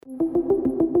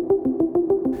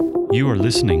You are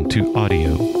listening to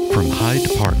audio from Hyde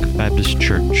Park Baptist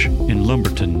Church in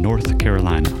Lumberton, North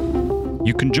Carolina.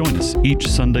 You can join us each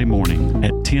Sunday morning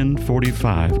at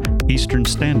 10:45 Eastern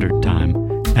Standard Time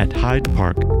at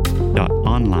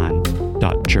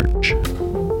hydepark.online.church.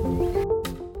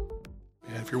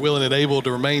 If you're willing and able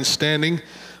to remain standing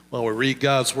while we read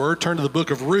God's Word, turn to the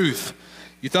book of Ruth.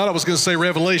 You thought I was going to say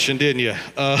Revelation, didn't you?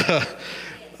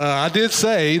 I did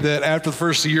say that after the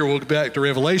first year we'll get back to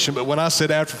Revelation, but when I said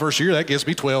after the first year, that gives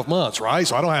me 12 months, right?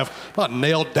 So I'm not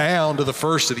nailed down to the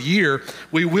first of the year.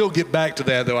 We will get back to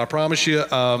that, though, I promise you.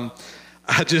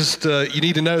 You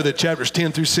need to know that chapters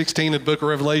 10 through 16 of the book of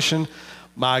Revelation,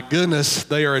 my goodness,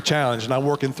 they are a challenge, and I'm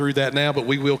working through that now, but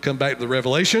we will come back to the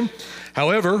Revelation.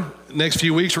 However, next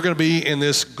few weeks we're going to be in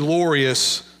this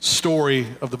glorious story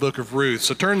of the book of Ruth.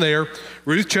 So turn there,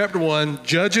 Ruth chapter 1,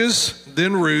 Judges,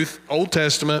 then Ruth, Old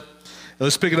Testament. And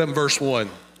let's pick it up in verse 1.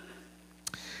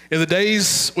 In the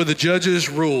days when the judges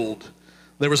ruled,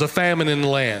 there was a famine in the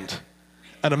land.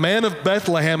 And a man of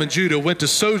Bethlehem in Judah went to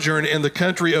sojourn in the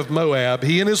country of Moab,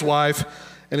 he and his wife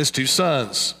and his 2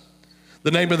 sons.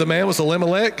 The name of the man was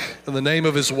Elimelech, and the name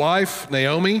of his wife,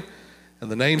 Naomi,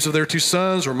 and the names of their 2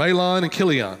 sons were Mahlon and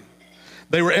Chilion.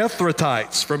 They were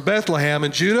Ephrathites from Bethlehem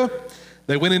in Judah.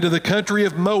 They went into the country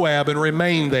of Moab and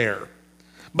remained there.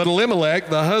 But Elimelech,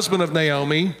 the husband of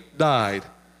Naomi, died,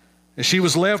 and she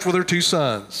was left with her 2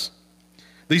 sons.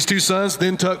 These 2 sons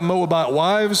then took Moabite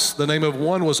wives. The name of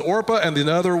one was Orpah, and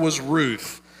the other was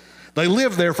Ruth. They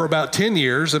lived there for about 10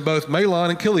 years, and both Mahlon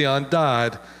and Chilion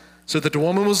died, so that the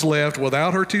woman was left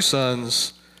without her 2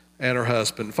 sons and her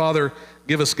husband. Father,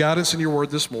 give us guidance in your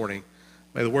word this morning.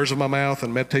 May the words of my mouth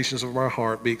and meditations of my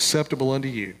heart be acceptable unto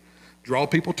you. Draw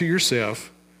people to yourself.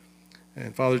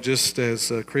 And Father, just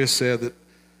as Chris said, that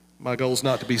my goal is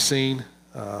not to be seen,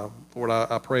 Lord,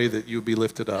 I pray that you would be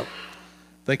lifted up.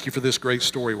 Thank you for this great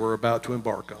story we're about to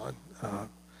embark on.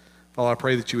 Father, I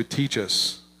pray that you would teach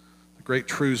us the great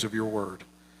truths of your word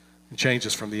and change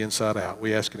us from the inside out.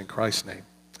 We ask it in Christ's name.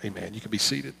 Amen. You can be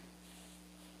seated.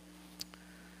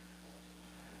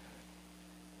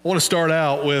 I want to start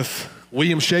out with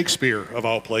William Shakespeare, of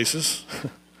all places,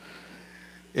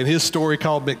 in his story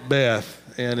called Macbeth.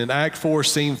 And in Act 4,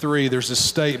 Scene 3, there's this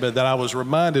statement that I was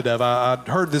reminded of. I'd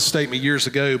heard this statement years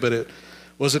ago, but it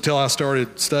wasn't until I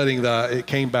started studying that it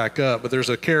came back up. But there's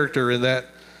a character in that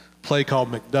play called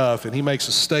Macduff, and he makes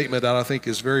a statement that I think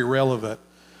is very relevant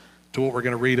to what we're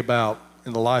going to read about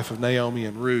in the life of Naomi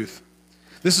and Ruth.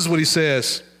 This is what he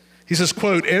says. He says,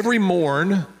 quote, "Every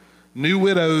morn new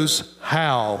widows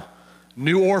howl,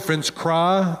 new orphans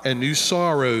cry, and new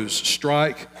sorrows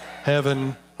strike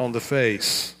heaven on the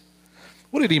face."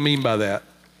 What did he mean by that?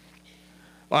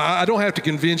 I don't have to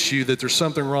convince you that there's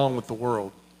something wrong with the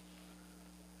world.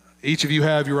 Each of you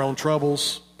have your own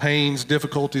troubles, pains,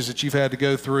 difficulties that you've had to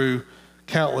go through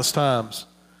countless times.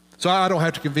 So I don't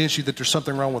have to convince you that there's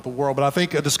something wrong with the world, but I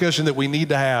think a discussion that we need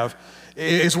to have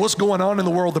is what's going on in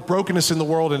the world, the brokenness in the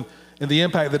world, and the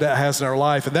impact that has in our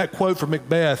life. And that quote from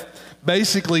Macbeth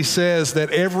basically says that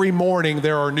every morning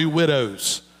there are new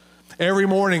widows. Every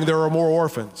morning there are more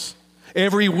orphans.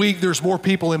 Every week there's more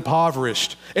people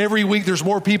impoverished. Every week there's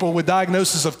more people with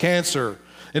diagnosis of cancer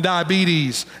and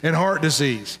diabetes and heart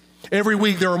disease. Every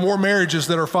week there are more marriages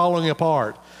that are falling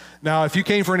apart. Now, if you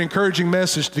came for an encouraging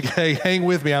message today, hang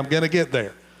with me, I'm going to get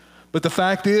there. But the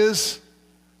fact is,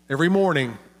 every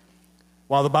morning,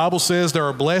 while the Bible says there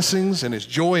are blessings and His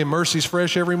joy and mercy is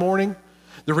fresh every morning,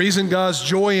 the reason God's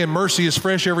joy and mercy is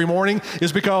fresh every morning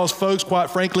is because, folks,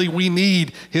 quite frankly, we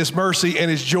need His mercy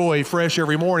and His joy fresh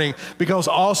every morning, because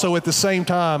also at the same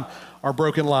time, our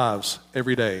broken lives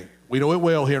every day. We know it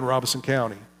well here in Robeson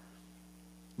County.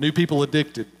 New people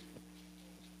addicted.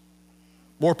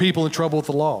 More people in trouble with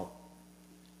the law.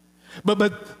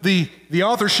 But the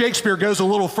author Shakespeare goes a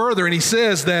little further, and he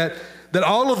says that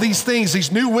all of these things, these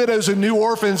new widows and new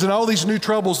orphans and all these new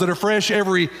troubles that are fresh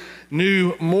every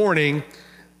new morning,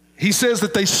 he says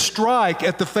that they strike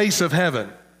at the face of heaven.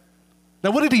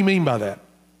 Now, what did he mean by that?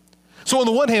 So on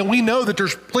the one hand, we know that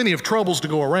there's plenty of troubles to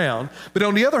go around, but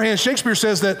on the other hand, Shakespeare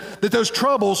says that those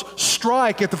troubles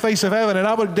strike at the face of heaven, and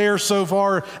I would dare so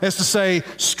far as to say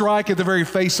strike at the very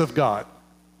face of God.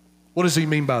 What does he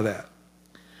mean by that?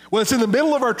 Well, it's in the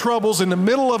middle of our troubles, in the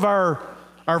middle of our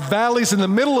valleys, in the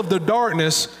middle of the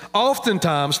darkness,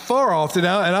 oftentimes, far often,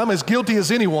 and I'm as guilty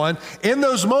as anyone, in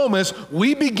those moments,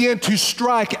 we begin to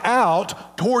strike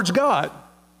out towards God.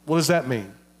 What does that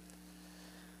mean?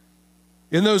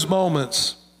 In those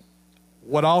moments,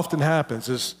 what often happens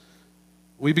is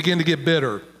we begin to get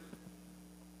bitter.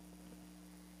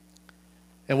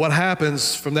 And what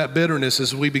happens from that bitterness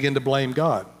is we begin to blame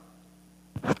God.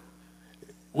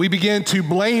 We begin to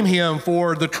blame him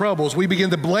for the troubles. We begin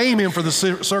to blame him for the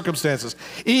circumstances.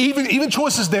 Even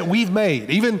choices that we've made,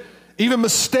 even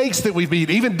mistakes that we've made,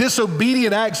 even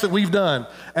disobedient acts that we've done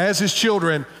as his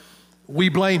children, we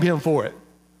blame him for it.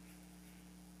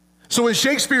 So when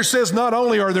Shakespeare says not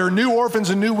only are there new orphans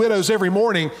and new widows every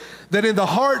morning, that in the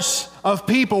hearts of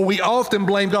people we often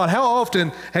blame God. How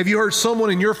often have you heard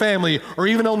someone in your family or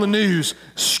even on the news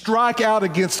strike out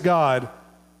against God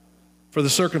for the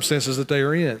circumstances that they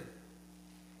are in?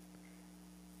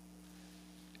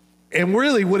 And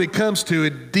really what it comes to,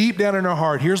 deep down in our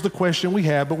heart, here's the question we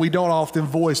have, but we don't often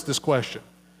voice this question.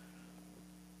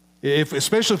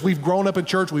 Especially if we've grown up in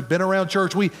church, we've been around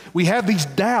church, we have these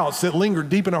doubts that linger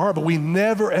deep in our heart, but we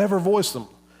never ever voice them,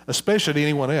 especially to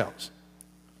anyone else.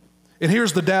 And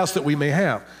here's the doubts that we may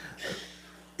have.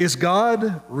 Is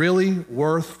God really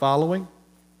worth following?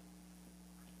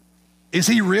 Is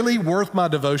he really worth my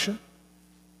devotion?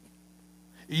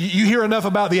 You hear enough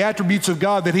about the attributes of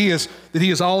God that he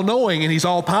is all-knowing and he's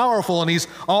all-powerful and he's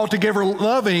altogether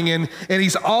loving and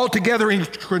he's altogether in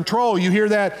control. You hear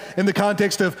that in the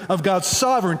context of God's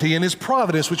sovereignty and his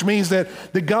providence, which means that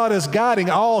God is guiding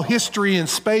all history and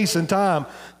space and time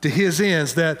to his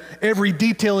ends, that every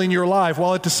detail in your life,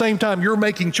 while at the same time you're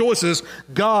making choices,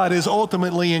 God is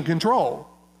ultimately in control.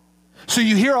 So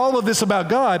you hear all of this about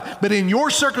God, but in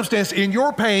your circumstance, in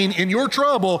your pain, in your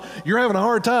trouble, you're having a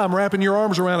hard time wrapping your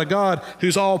arms around a God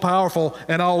who's all powerful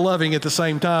and all loving at the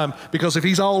same time. Because if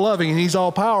he's all loving and he's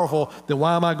all powerful, then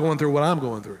why am I going through what I'm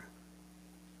going through?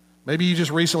 Maybe you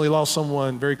just recently lost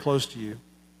someone very close to you.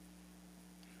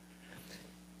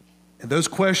 And those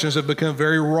questions have become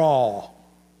very raw,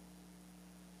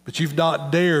 but you've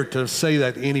not dared to say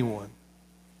that to anyone.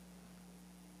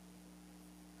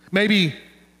 Maybe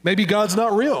God's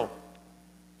not real.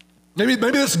 Maybe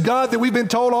this God that we've been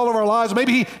told all of our lives,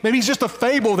 maybe he's just a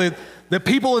fable that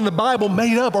people in the Bible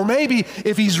made up. Or maybe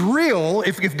if he's real,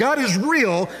 if God is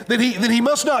real, then he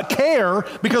must not care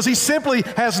because he simply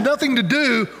has nothing to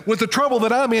do with the trouble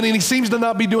that I'm in and he seems to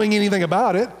not be doing anything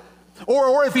about it.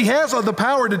 Or if he has the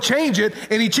power to change it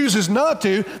and he chooses not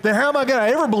to, then how am I going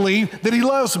to ever believe that he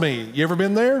loves me? You ever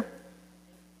been there?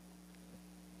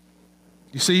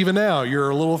 You see, even now,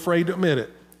 you're a little afraid to admit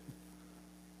it.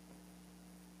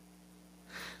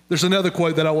 There's another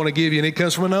quote that I want to give you, and it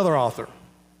comes from another author.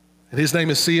 And his name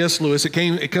is C.S. Lewis.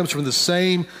 It comes from the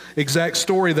same exact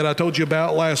story that I told you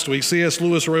about last week. C.S.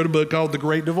 Lewis wrote a book called The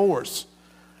Great Divorce.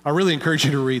 I really encourage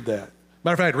you to read that.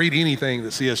 Matter of fact, read anything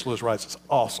that C.S. Lewis writes. It's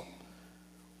awesome.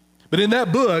 But in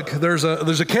that book, there's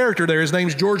a character there. His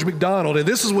name's George MacDonald, and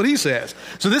this is what he says.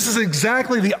 So this is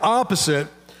exactly the opposite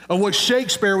of what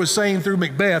Shakespeare was saying through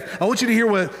Macbeth. I want you to hear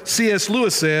what C.S.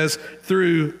 Lewis says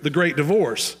through The Great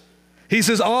Divorce. He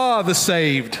says, the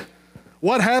saved.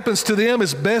 What happens to them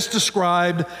is best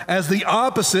described as the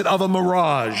opposite of a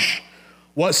mirage.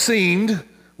 What seemed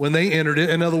when they entered it,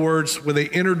 in other words, when they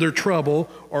entered their trouble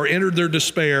or entered their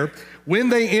despair, when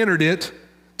they entered it,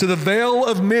 to the veil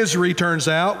of misery turns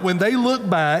out, when they look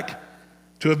back,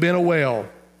 to have been a well.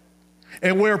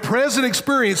 And where present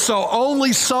experience saw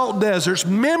only salt deserts,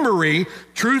 memory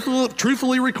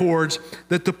truthfully records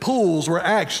that the pools were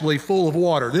actually full of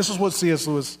water. This is what C.S.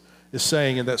 Lewis is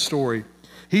saying in that story.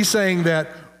 He's saying that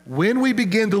when we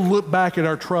begin to look back at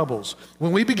our troubles,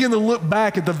 when we begin to look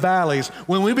back at the valleys,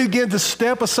 when we begin to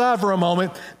step aside for a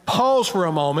moment, pause for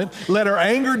a moment, let our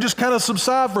anger just kind of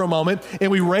subside for a moment, and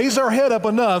we raise our head up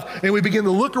enough and we begin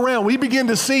to look around, we begin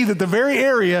to see that the very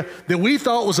area that we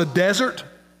thought was a desert,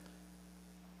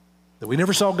 that we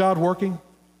never saw God working,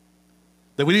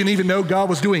 that we didn't even know God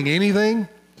was doing anything,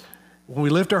 when we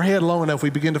lift our head low enough, we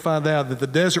begin to find out that the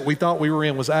desert we thought we were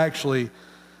in was actually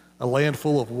a land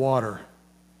full of water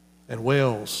and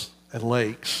wells and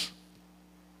lakes.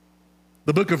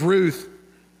 The book of Ruth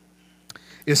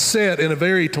is set in a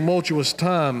very tumultuous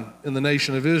time in the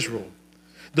nation of Israel.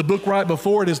 The book right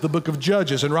before it is the book of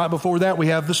Judges, and right before that we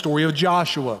have the story of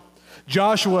Joshua.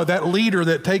 Joshua, that leader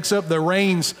that takes up the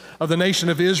reins of the nation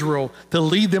of Israel to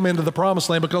lead them into the promised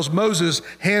land because Moses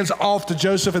hands off to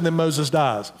Joseph and then Moses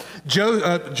dies.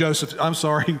 Joshua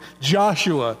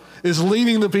is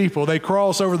leading the people. They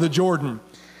cross over the Jordan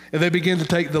and they begin to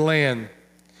take the land.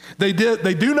 They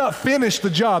do not finish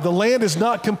the job. The land is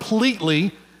not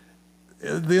completely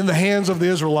in the hands of the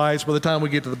Israelites by the time we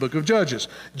get to the book of Judges.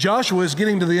 Joshua is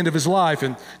getting to the end of his life,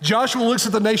 and Joshua looks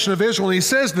at the nation of Israel and he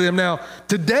says to them, now,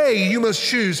 today you must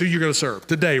choose who you're going to serve.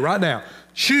 Today, right now,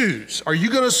 choose. Are you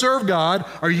going to serve God?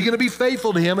 Are you going to be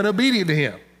faithful to him and obedient to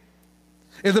him?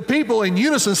 And the people in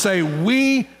unison say,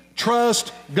 we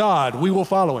trust God. We will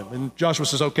follow him. And Joshua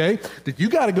says, okay, then you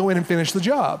got to go in and finish the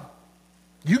job.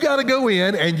 You got to go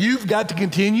in and you've got to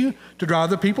continue to drive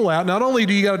the people out. Not only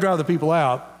do you got to drive the people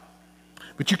out,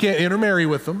 but you can't intermarry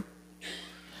with them.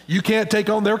 You can't take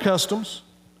on their customs.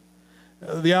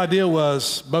 The idea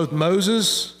was both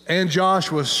Moses and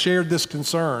Joshua shared this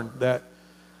concern that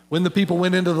when the people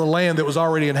went into the land that was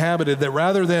already inhabited, that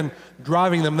rather than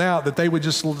driving them out, that they would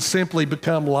just simply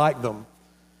become like them,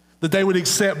 that they would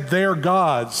accept their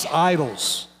gods,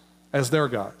 idols, as their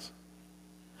gods.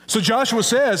 So Joshua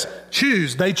says,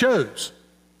 choose. They chose.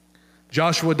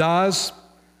 Joshua dies.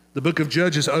 The book of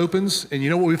Judges opens, and you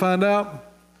know what we find out?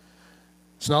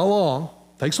 It's not long.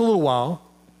 Takes a little while,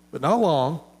 but not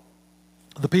long.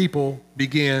 The people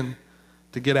begin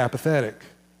to get apathetic.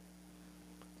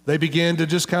 They begin to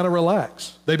just kind of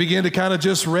relax. They begin to kind of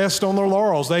just rest on their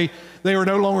laurels. They are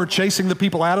no longer chasing the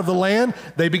people out of the land.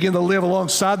 They begin to live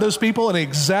alongside those people, and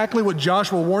exactly what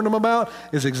Joshua warned them about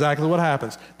is exactly what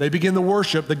happens. They begin to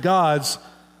worship the gods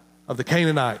of the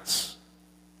Canaanites.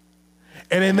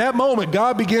 And in that moment,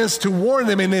 God begins to warn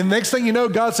them, and then the next thing you know,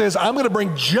 God says, I'm going to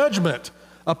bring judgment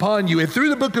upon you. And through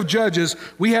the book of Judges,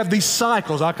 we have these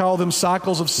cycles. I call them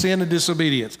cycles of sin and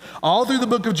disobedience. All through the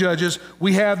book of Judges,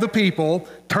 we have the people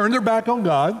turn their back on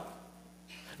God.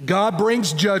 God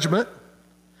brings judgment.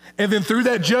 And then through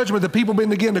that judgment, the people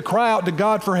begin to cry out to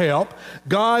God for help.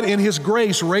 God, in his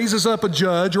grace, raises up a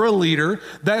judge or a leader.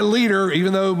 That leader,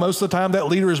 even though most of the time that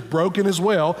leader is broken as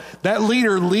well, that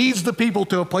leader leads the people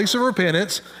to a place of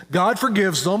repentance. God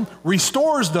forgives them,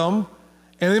 restores them,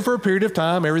 and then for a period of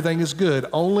time, everything is good,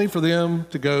 only for them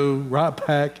to go right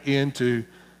back into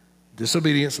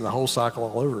disobedience and the whole cycle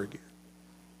all over again.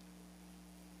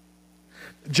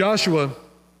 Joshua,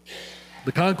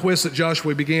 the conquest that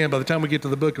Joshua began, by the time we get to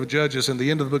the book of Judges and the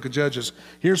end of the book of Judges,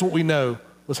 here's what we know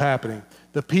was happening.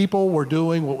 The people were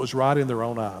doing what was right in their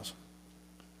own eyes.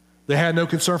 They had no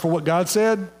concern for what God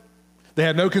said. They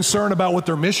had no concern about what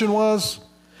their mission was.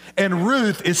 And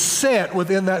Ruth is set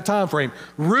within that time frame.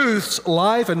 Ruth's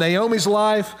life and Naomi's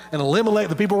life and Elimelech,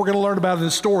 the people we're going to learn about in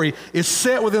this story, is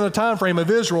set within the time frame of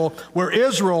Israel, where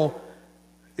Israel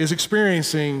is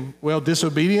experiencing,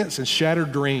 disobedience and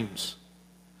shattered dreams.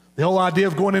 The whole idea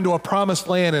of going into a promised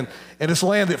land and this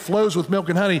land that flows with milk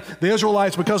and honey, the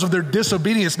Israelites, because of their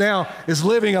disobedience now, is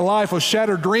living a life of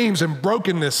shattered dreams and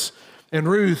brokenness. And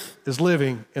Ruth is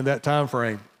living in that time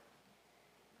frame.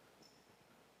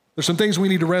 There's some things we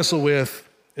need to wrestle with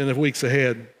in the weeks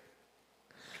ahead.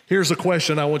 Here's a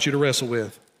question I want you to wrestle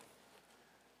with.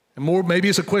 And maybe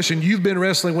it's a question you've been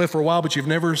wrestling with for a while, but you've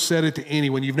never said it to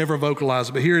anyone. You've never vocalized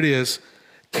it, but here it is.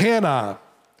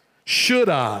 Should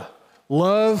I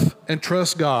love and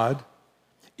trust God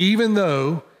even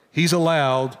though he's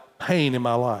allowed pain in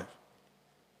my life?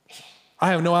 I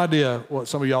have no idea what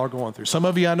some of y'all are going through. Some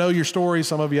of you, I know your story.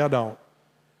 Some of you, I don't.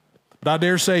 But I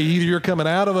dare say either you're coming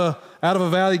out of a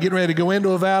valley, getting ready to go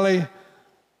into a valley.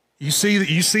 You see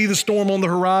the storm on the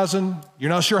horizon. You're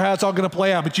not sure how it's all going to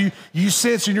play out, but you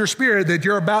sense in your spirit that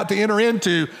you're about to enter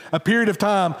into a period of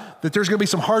time that there's going to be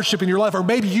some hardship in your life, or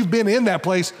maybe you've been in that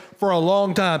place for a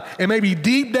long time. And maybe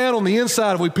deep down on the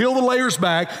inside, if we peel the layers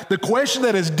back, the question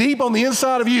that is deep on the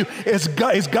inside of you is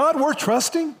God worth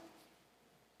trusting?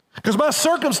 Because my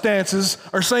circumstances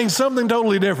are saying something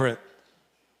totally different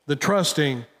than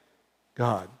trusting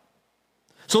God.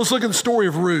 So let's look at the story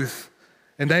of Ruth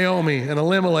and Naomi and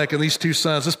Elimelech and these two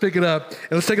sons. Let's pick it up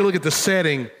and let's take a look at the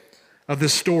setting of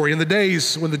this story. In the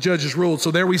days when the judges ruled, so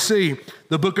there we see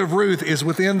the book of Ruth is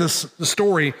within the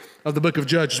story of the book of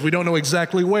Judges. We don't know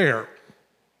exactly where.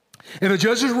 And the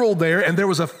judges ruled there, and there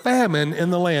was a famine in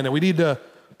the land. And we need to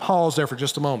pause there for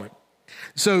just a moment.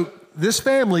 So this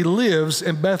family lives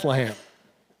in Bethlehem,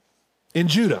 in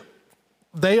Judah.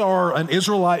 They are an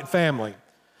Israelite family.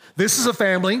 This is a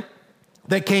family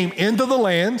that came into the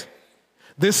land.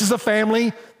 This is a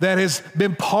family that has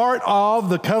been part of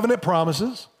the covenant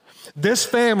promises. This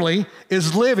family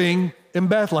is living in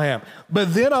Bethlehem.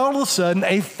 But then all of a sudden,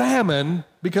 a famine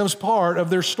becomes part of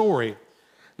their story.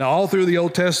 Now, all through the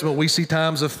Old Testament, we see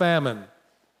times of famine.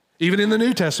 Even in the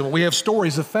New Testament, we have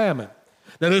stories of famine.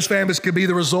 Now, those famines could be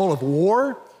the result of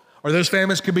war, or those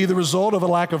famines could be the result of a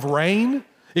lack of rain.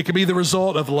 It could be the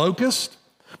result of locusts.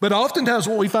 But oftentimes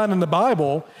what we find in the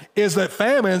Bible is that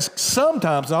famines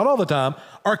sometimes, not all the time,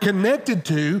 are connected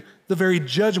to the very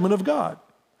judgment of God.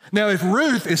 Now, if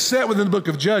Ruth is set within the book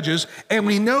of Judges, and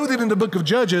we know that in the book of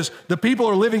Judges, the people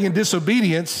are living in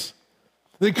disobedience,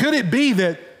 then could it be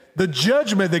that the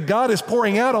judgment that God is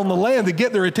pouring out on the land to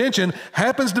get their attention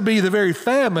happens to be the very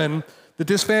famine that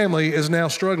this family is now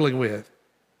struggling with?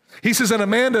 He says, and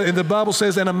the Bible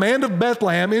says, and a man of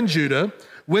Bethlehem in Judah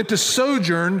went to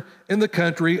sojourn in the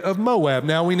country of Moab.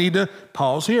 Now we need to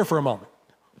pause here for a moment.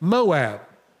 Moab.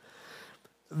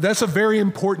 that's a very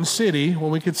important city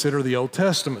when we consider the Old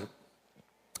Testament.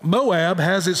 Moab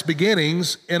has its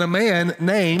beginnings in a man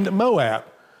named Moab,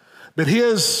 but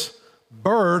his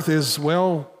birth is,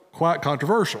 well, quite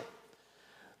controversial.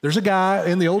 There's a guy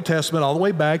in the Old Testament all the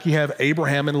way back. You have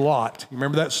Abraham and Lot. You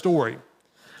remember that story?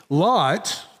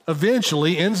 Lot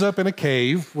eventually ends up in a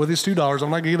cave with his two daughters. I'm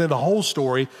not going to get into the whole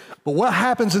story, but what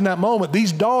happens in that moment,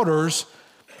 these daughters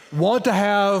want to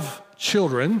have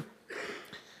children,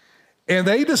 and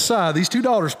they decide, these two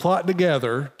daughters plot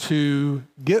together to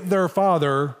get their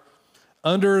father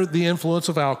under the influence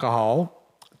of alcohol,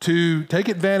 to take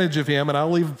advantage of him, and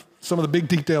I'll leave some of the big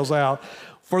details out,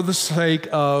 for the sake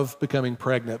of becoming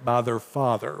pregnant by their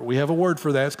father. We have a word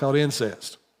for that. It's called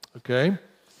incest, okay?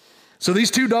 So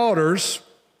these two daughters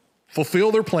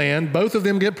fulfill their plan. Both of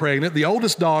them get pregnant. The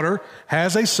oldest daughter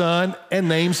has a son and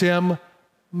names him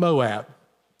Moab.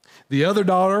 The other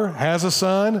daughter has a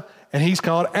son, and he's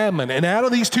called Ammon. And out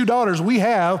of these two daughters, we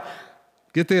have,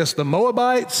 get this, the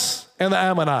Moabites and the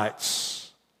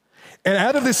Ammonites. And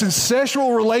out of this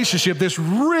incestual relationship, this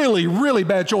really, really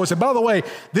bad choice. And by the way,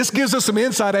 this gives us some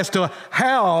insight as to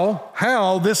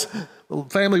how this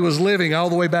family was living all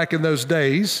the way back in those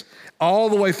days, all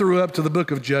the way through up to the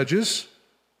book of Judges.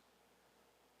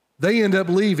 They end up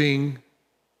leaving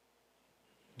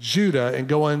Judah and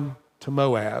going to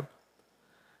Moab.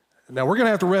 Now, we're going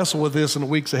to have to wrestle with this in the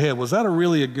weeks ahead. Was that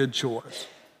really a good choice?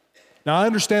 Now, I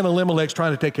understand Elimelech's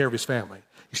trying to take care of his family.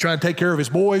 He's trying to take care of his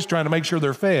boys, trying to make sure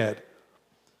they're fed.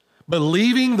 But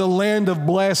leaving the land of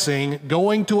blessing,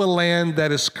 going to a land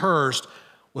that is cursed,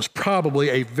 was probably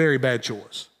a very bad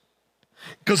choice.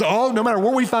 Because no matter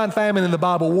where we find famine in the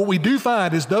Bible, what we do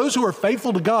find is those who are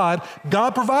faithful to God,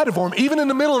 God provided for them, even in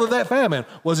the middle of that famine.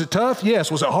 Was it tough? Yes.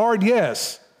 Was it hard?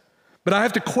 Yes. But I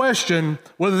have to question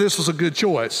whether this was a good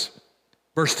choice.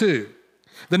 Verse 2,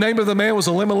 the name of the man was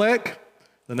Elimelech.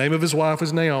 The name of his wife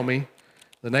was Naomi.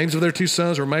 The names of their two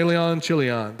sons were Malion and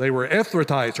Chilion. They were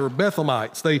Ephrathites or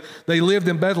Bethlehemites. They lived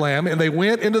in Bethlehem, and they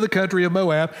went into the country of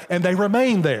Moab, and they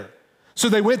remained there. So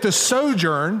they went to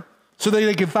sojourn so that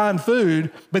they could find food,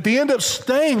 but they end up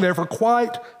staying there for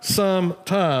quite some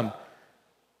time.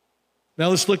 Now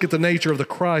let's look at the nature of the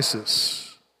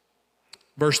crisis.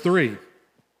 Verse 3,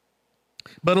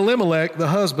 but Elimelech, the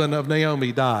husband of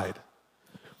Naomi, died.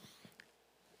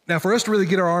 Now, for us to really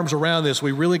get our arms around this,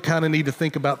 we really kind of need to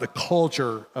think about the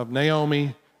culture of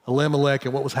Naomi, Elimelech,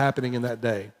 and what was happening in that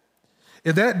day.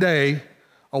 In that day,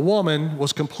 a woman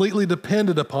was completely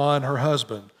dependent upon her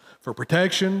husband for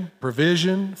protection,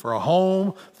 provision, for a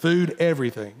home, food,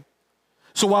 everything.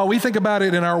 So while we think about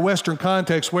it in our Western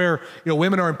context where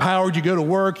women are empowered, you go to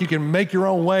work, you can make your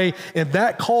own way, in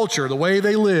that culture, the way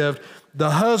they lived,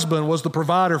 the husband was the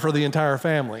provider for the entire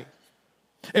family.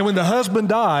 And when the husband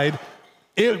died,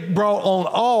 it brought on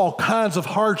all kinds of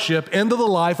hardship into the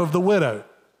life of the widow.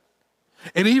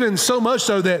 And even so much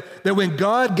so that when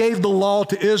God gave the law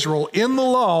to Israel, in the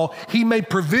law, he made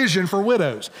provision for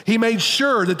widows. He made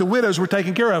sure that the widows were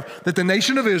taken care of, that the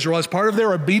nation of Israel, as part of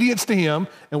their obedience to him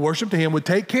and worship to him, would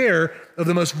take care of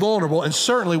the most vulnerable, and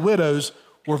certainly widows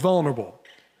were vulnerable.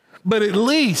 But at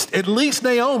least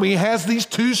Naomi has these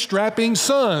two strapping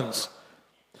sons.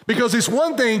 Because it's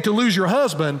one thing to lose your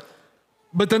husband,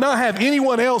 but to not have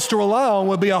anyone else to rely on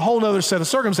would be a whole other set of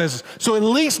circumstances. So at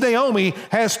least Naomi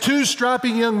has two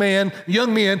strapping young men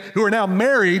who are now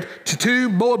married to two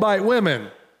Moabite women.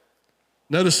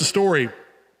 Notice the story.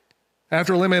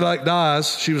 After Elimelech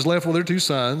dies, she was left with her two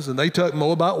sons, and they took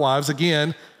Moabite wives.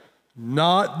 Again,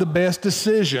 not the best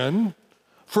decision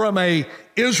from an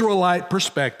Israelite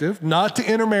perspective, not to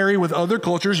intermarry with other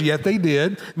cultures, yet they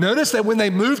did. Notice that when they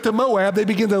moved to Moab, they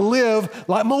began to live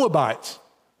like Moabites.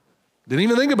 Didn't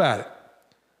even think about it.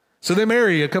 So they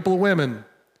marry a couple of women,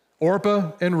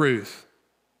 Orpah and Ruth.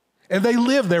 And they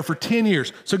lived there for 10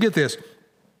 years. So get this.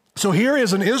 So here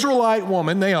is an Israelite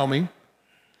woman, Naomi,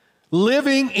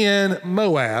 living in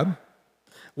Moab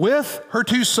with her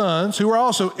two sons, who are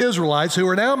also Israelites, who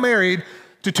are now married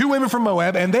to two women from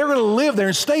Moab, and they're going to live there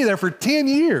and stay there for 10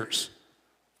 years.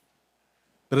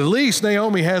 But at least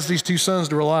Naomi has these two sons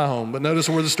to rely on. But notice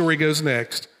where the story goes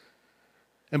next.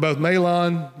 And both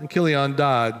Mahlon and Chilion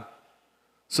died,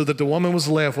 so that the woman was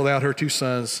left without her two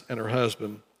sons and her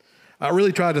husband. I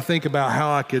really tried to think about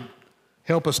how I could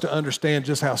help us to understand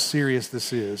just how serious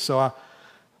this is. So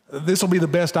this will be the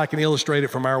best I can illustrate it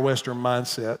from our Western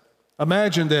mindset.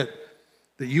 Imagine that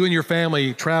you and your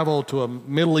family travel to a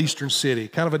Middle Eastern city,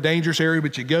 kind of a dangerous area,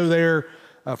 but you go there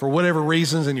for whatever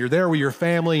reasons, and you're there with your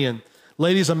family. And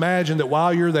ladies, imagine that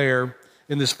while you're there,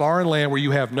 in this foreign land where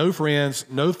you have no friends,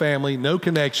 no family, no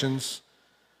connections,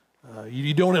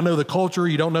 You don't know the culture,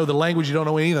 you don't know the language, you don't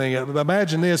know anything.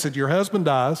 Imagine this, that your husband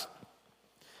dies,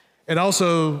 and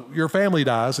also your family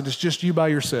dies, and it's just you by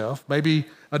yourself. Maybe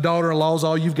a daughter-in-law is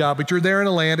all you've got, but you're there in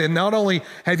a land, and not only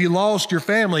have you lost your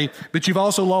family, but you've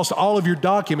also lost all of your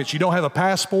documents. You don't have a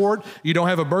passport, you don't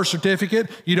have a birth certificate,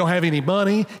 you don't have any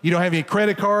money, you don't have any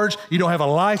credit cards, you don't have a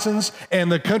license,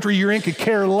 and the country you're in could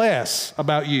care less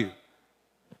about you.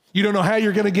 You don't know how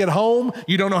you're going to get home.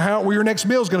 You don't know where your next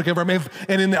meal is going to come from.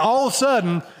 And then all of a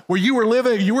sudden, where you were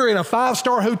living, you were in a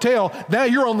 5-star hotel. Now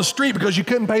you're on the street because you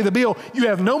couldn't pay the bill. You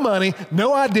have no money,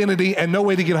 no identity, and no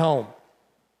way to get home.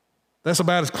 That's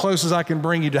about as close as I can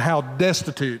bring you to how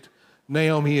destitute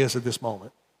Naomi is at this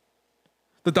moment.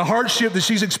 That the hardship that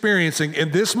she's experiencing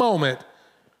in this moment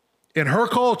in her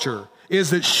culture is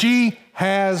that she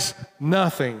has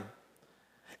nothing.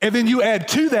 And then you add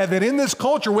to that in this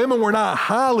culture, women were not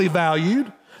highly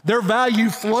valued. Their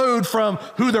value flowed from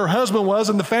who their husband was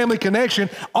and the family connection.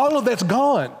 All of that's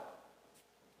gone.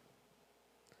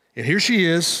 And here she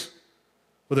is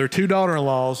with her 2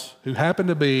 daughter-in-laws who happen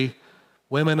to be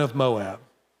women of Moab.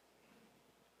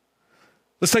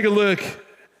 Let's take a look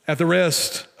at the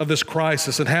rest of this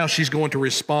crisis and how she's going to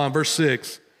respond. Verse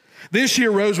 6. Then she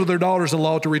arose with her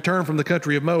daughters-in-law to return from the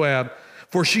country of Moab,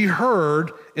 for she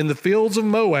heard in the fields of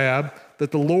Moab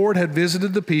that the Lord had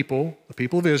visited the people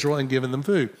of Israel, and given them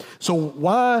food. So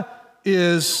why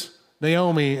is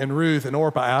Naomi and Ruth and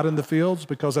Orpah out in the fields?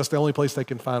 Because that's the only place they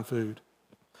can find food.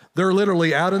 They're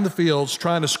literally out in the fields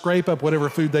trying to scrape up whatever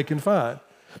food they can find.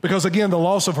 Because again, the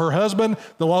loss of her husband,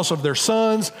 the loss of their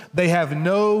sons, they have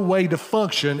no way to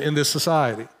function in this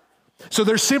society. So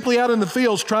they're simply out in the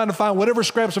fields trying to find whatever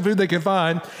scraps of food they can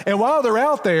find. And while they're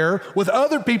out there with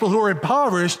other people who are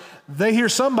impoverished, they hear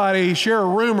somebody share a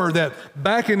rumor that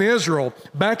back in Israel,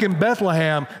 back in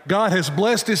Bethlehem, God has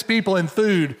blessed his people and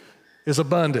food is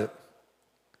abundant.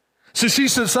 So she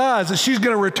decides that she's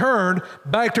going to return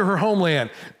back to her homeland,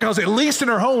 because at least in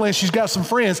her homeland, she's got some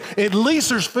friends. At least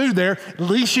there's food there. At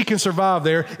least she can survive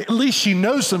there. At least she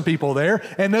knows some people there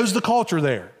and knows the culture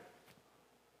there.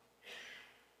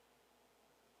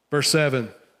 Verse 7,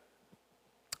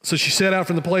 so she set out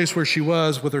from the place where she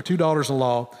was with her 2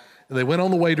 daughters-in-law, and they went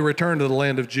on the way to return to the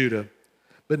land of Judah.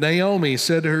 But Naomi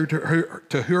said to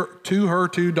her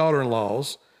 2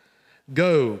 daughter-in-laws,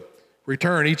 go,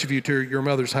 return each of you to your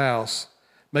mother's house.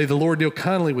 May the Lord deal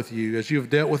kindly with you as you have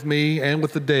dealt with me and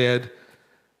with the dead.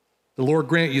 The Lord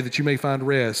grant you that you may find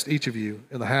rest, each of you,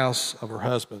 in the house of her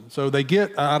husband. So they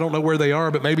get, I don't know where they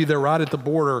are, but maybe they're right at the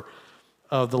border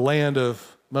of the land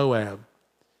of Moab.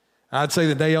 I'd say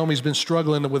that Naomi's been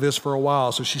struggling with this for a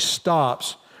while, so she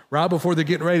stops right before they're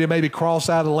getting ready to maybe cross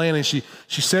out of the land, and she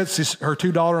sets her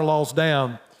 2 daughter-in-laws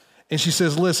down, and she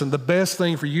says, listen, the best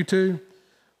thing for you two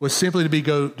was simply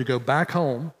to go back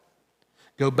home,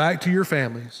 go back to your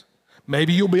families.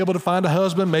 Maybe you'll be able to find a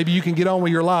husband, maybe you can get on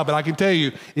with your life, but I can tell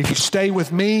you, if you stay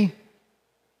with me,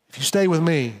 then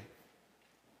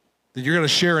you're going to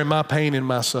share in my pain and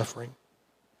my suffering.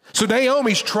 So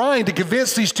Naomi's trying to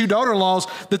convince these 2 daughter-in-laws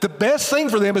that the best thing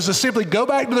for them is to simply go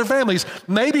back to their families.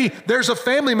 Maybe there's a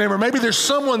family member. Maybe there's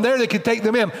someone there that could take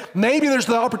them in. Maybe there's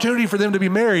the opportunity for them to be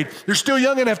married. They're still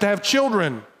young enough to have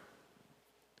children.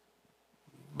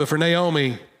 But for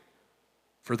Naomi,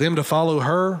 for them to follow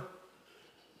her,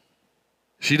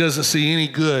 she doesn't see any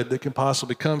good that can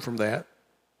possibly come from that.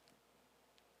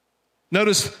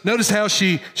 Notice how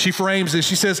she frames this.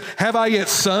 She says, have I yet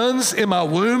sons in my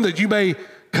womb that you may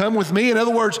come with me? In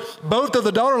other words, both of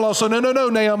the daughter-in-laws say, no,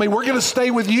 Naomi, we're going to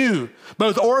stay with you.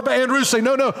 Both Orpah and Ruth say,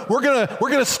 no, we're going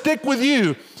to stick with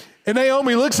you. And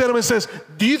Naomi looks at him and says,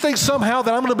 do you think somehow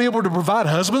that I'm going to be able to provide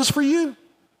husbands for you?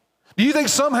 Do you think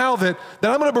somehow that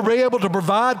I'm going to be able to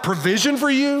provide provision for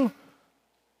you?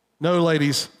 No,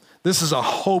 ladies, this is a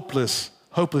hopeless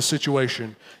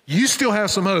situation. You still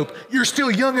have some hope. You're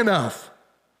still young enough.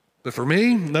 But for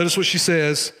me, notice what she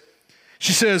says.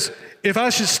 She says, if I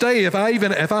should stay, if I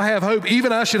have hope,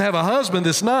 even I should have a husband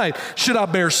this night. Should I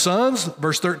bear sons?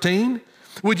 Verse 13.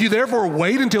 Would you therefore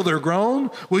wait until they're grown?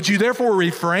 Would you therefore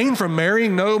refrain from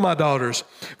marrying? No, my daughters,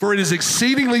 for it is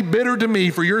exceedingly bitter to me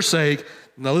for your sake.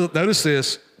 Notice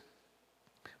this.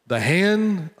 The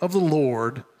hand of the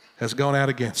Lord has gone out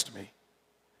against me.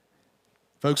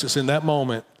 Folks, it's in that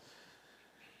moment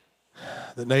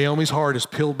that Naomi's heart is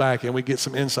peeled back, and we get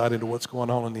some insight into what's going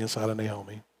on the inside of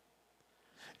Naomi.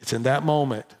 It's in that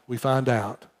moment we find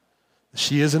out that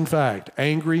she is in fact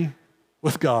angry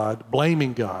with God,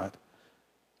 blaming God,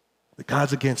 that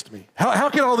God's against me. How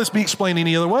can all this be explained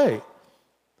any other way?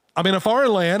 I'm in a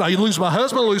foreign land. I lose my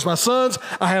husband, I lose my sons.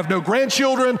 I have no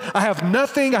grandchildren. I have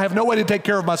nothing. I have no way to take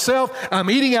care of myself. I'm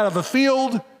eating out of a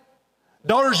field.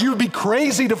 Daughters, you would be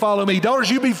crazy to follow me. Daughters,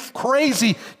 you'd be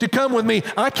crazy to come with me.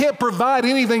 I can't provide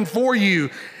anything for you.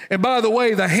 And by the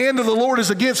way, the hand of the Lord is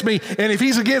against me, and if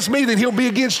he's against me, then he'll be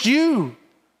against you.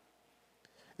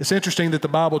 It's interesting that the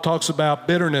Bible talks about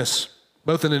bitterness,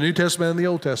 both in the New Testament and the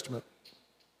Old Testament.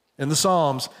 In the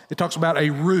Psalms, it talks about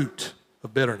a root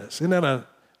of bitterness. Isn't that an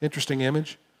interesting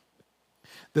image?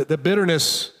 That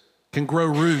bitterness can grow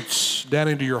roots down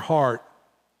into your heart.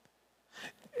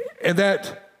 And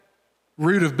that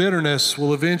root of bitterness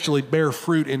will eventually bear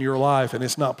fruit in your life, and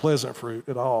it's not pleasant fruit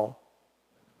at all.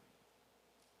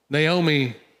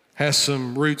 Naomi has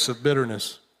some roots of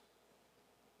bitterness.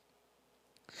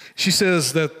 She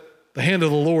says that the hand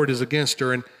of the Lord is against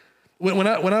her. And when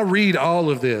I read all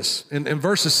of this, in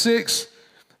verses 6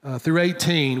 through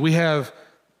 18, we have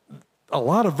a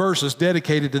lot of verses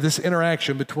dedicated to this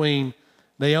interaction between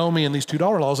Naomi and these two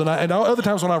daughter-in-laws. And other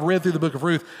times when I've read through the book of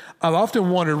Ruth, I've often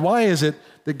wondered, why is it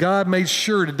that God made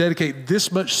sure to dedicate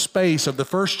this much space of the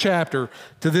first chapter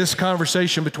to this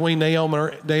conversation between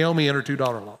Naomi and her two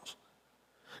daughter-in-laws?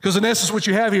 Because in essence, what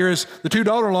you have here is the two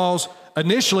daughter-in-laws,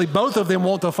 initially, both of them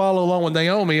want to follow along with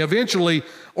Naomi. Eventually,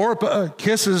 Orpah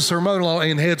kisses her mother-in-law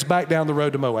and heads back down the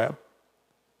road to Moab.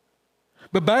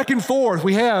 But back and forth,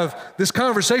 we have this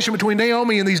conversation between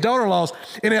Naomi and these daughter-in-laws.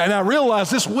 And I realized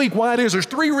this week why it is. There's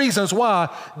three reasons why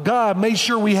God made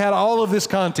sure we had all of this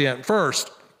content.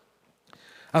 First,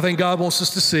 I think God wants us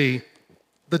to see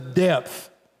the depth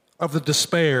of the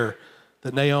despair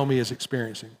that Naomi is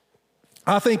experiencing.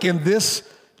 I think in this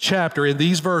chapter, in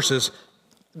these verses,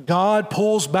 God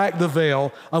pulls back the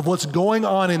veil of what's going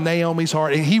on in Naomi's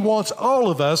heart, and he wants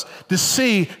all of us to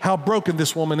see how broken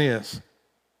this woman is.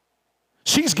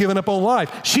 She's given up on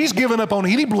life. She's given up on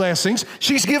any blessings.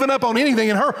 She's given up on anything,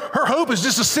 and her hope is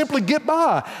just to simply get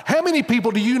by. How many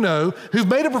people do you know who've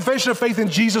made a profession of faith in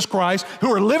Jesus Christ,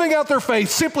 who are living out their faith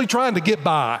simply trying to get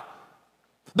by?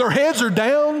 Their heads are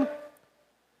down.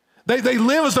 They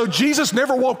live as though Jesus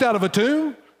never walked out of a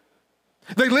tomb.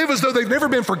 They live as though they've never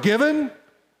been forgiven.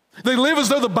 They live as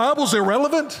though the Bible's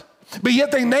irrelevant. But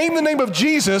yet they name the name of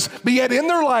Jesus, but yet in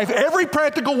their life, every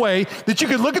practical way that you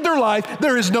could look at their life,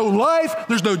 there is no life,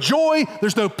 there's no joy,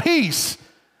 there's no peace.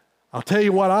 I'll tell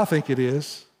you what I think it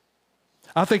is.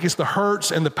 I think it's the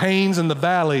hurts and the pains and the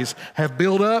valleys have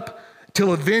built up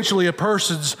till eventually a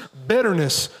person's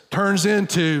bitterness turns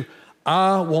into,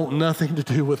 I want nothing to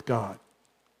do with God.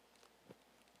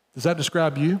 Does that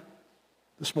describe you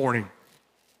this morning?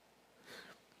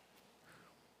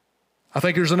 I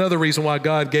think there's another reason why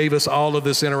God gave us all of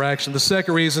this interaction. The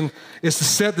second reason is to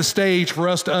set the stage for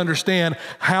us to understand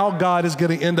how God is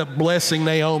going to end up blessing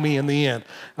Naomi in the end.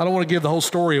 I don't want to give the whole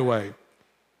story away,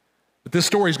 but this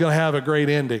story is going to have a great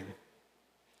ending.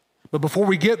 But before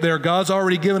we get there, God's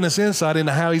already given us insight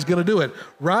into how he's going to do it.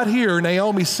 Right here,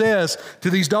 Naomi says to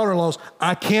these daughter-in-laws,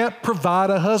 I can't provide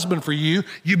a husband for you.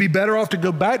 You'd be better off to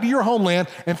go back to your homeland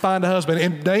and find a husband.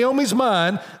 In Naomi's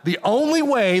mind, the only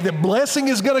way that blessing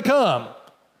is going to come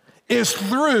is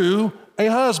through a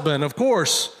husband. Of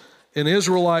course, in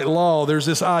Israelite law, there's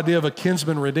this idea of a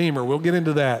kinsman redeemer. We'll get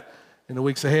into that in the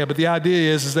weeks ahead. But the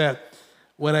idea is that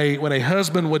when a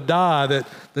husband would die, that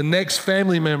the next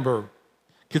family member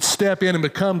could step in and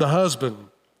become the husband.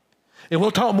 And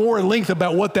we'll talk more in length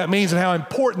about what that means and how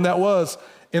important that was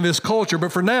in this culture.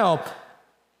 But for now,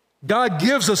 God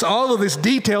gives us all of this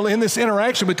detail in this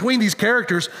interaction between these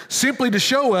characters simply to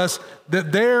show us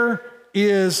that there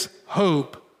is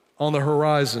hope on the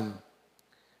horizon.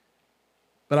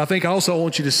 But I think also I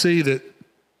want you to see that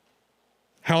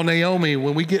how Naomi,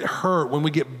 when we get hurt, when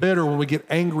we get bitter, when we get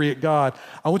angry at God,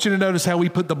 I want you to notice how we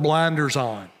put the blinders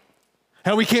on.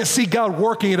 How we can't see God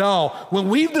working at all. When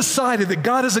we've decided that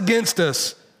God is against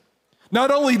us,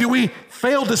 not only do we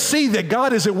fail to see that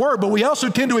God is at work, but we also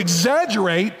tend to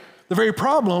exaggerate the very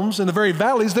problems and the very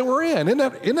valleys that we're in. Isn't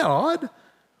that odd?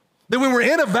 That when we're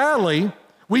in a valley,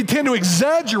 we tend to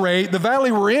exaggerate the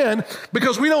valley we're in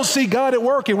because we don't see God at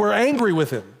work and we're angry with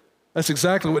him. That's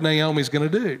exactly what Naomi's going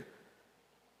to do.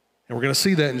 And we're going to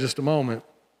see that in just a moment.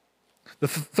 The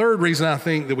third reason I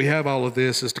think that we have all of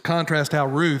this is to contrast how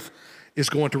Ruth is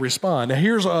going to respond. Now,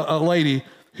 here's a lady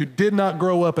who did not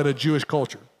grow up in a Jewish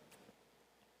culture.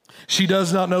 She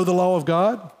does not know the law of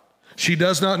God. She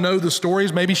does not know the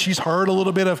stories. Maybe she's heard a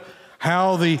little bit of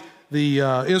how the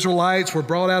Israelites were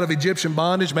brought out of Egyptian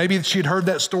bondage. Maybe she'd heard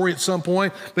that story at some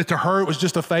point, but to her it was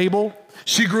just a fable.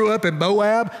 She grew up in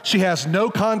Moab. She has no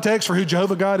context for who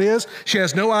Jehovah God is. She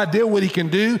has no idea what he can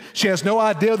do. She has no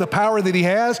idea of the power that he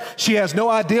has. She has no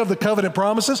idea of the covenant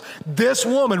promises. This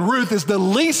woman, Ruth, is the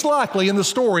least likely in the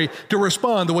story to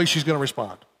respond the way she's going to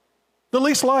respond. The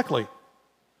least likely.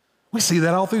 We see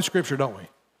that all through Scripture, don't we?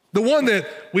 The one that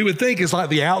we would think is like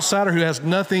the outsider who has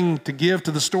nothing to give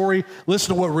to the story.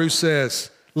 Listen to what Ruth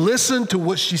says. Listen to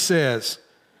what she says.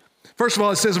 First of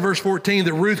all, it says in verse 14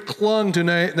 that Ruth clung to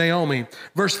Naomi.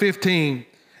 Verse 15,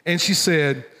 and she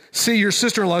said, see, your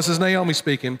sister-in-law, this is Naomi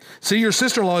speaking, see, your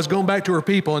sister-in-law is going back to her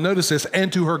people, and notice this,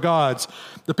 and to her gods.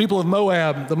 The people of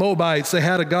Moab, the Moabites, they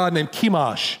had a god named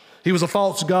Chemosh. He was a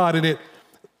false god, and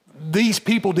these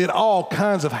people did all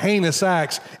kinds of heinous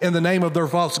acts in the name of their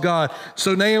false god.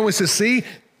 So Naomi says, see,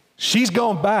 she's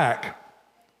gone back.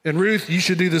 And Ruth, you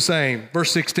should do the same.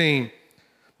 Verse 16,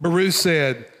 but Ruth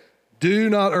said, do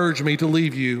not urge me to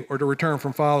leave you or to return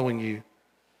from following you.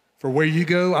 For where you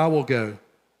go, I will go.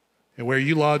 And where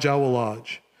you lodge, I will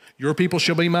lodge. Your people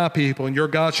shall be my people, and your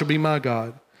God shall be my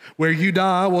God. Where you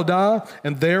die, I will die,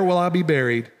 and there will I be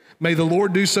buried. May the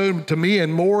Lord do so to me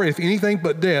and more, if anything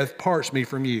but death parts me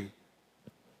from you.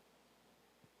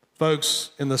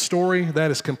 Folks, in the story, that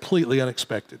is completely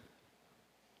unexpected.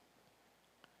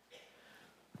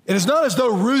 It is not as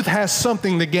though Ruth has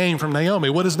something to gain from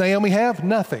Naomi. What does Naomi have?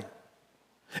 Nothing.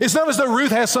 It's not as though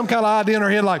Ruth has some kind of idea in her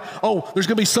head like, oh, there's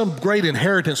going to be some great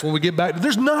inheritance when we get back.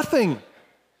 There's nothing.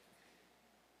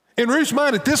 In Ruth's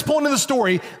mind, at this point in the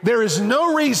story, there is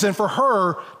no reason for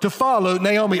her to follow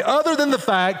Naomi other than the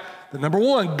fact that, number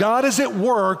one, God is at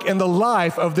work in the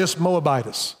life of this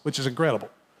Moabitess, which is incredible.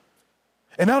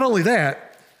 And not only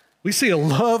that, we see a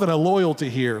love and a loyalty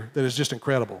here that is just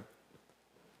incredible.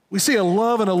 We see a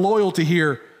love and a loyalty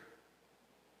here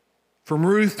from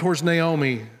Ruth towards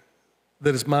Naomi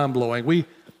that is mind-blowing. We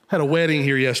had a wedding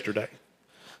here yesterday.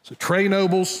 So Trey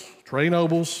Nobles,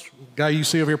 guy you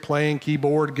see over here playing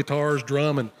keyboard, guitars,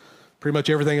 drum, and pretty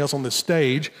much everything else on this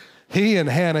stage, he and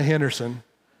Hannah Henderson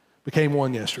became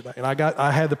one yesterday. And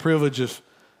I had the privilege of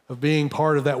being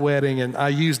part of that wedding, and I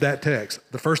used that text.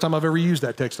 The first time I've ever used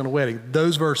that text in a wedding,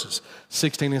 those verses,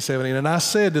 16 and 17. And I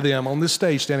said to them on this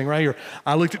stage, standing right here,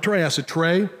 I looked at Trey, I said,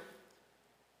 Trey,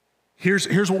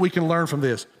 here's what we can learn from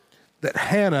this, that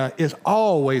Hannah is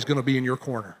always going to be in your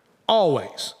corner,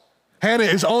 always. Hannah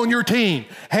is on your team.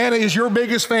 Hannah is your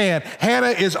biggest fan. Hannah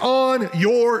is on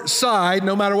your side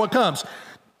no matter what comes.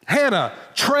 Hannah,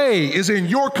 Trey is in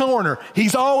your corner.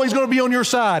 He's always going to be on your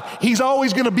side. He's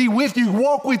always going to be with you,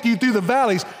 walk with you through the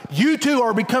valleys. You two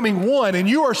are becoming one, and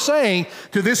you are saying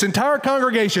to this entire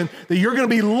congregation that you're going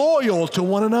to be loyal to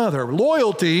one another.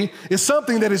 Loyalty is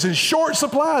something that is in short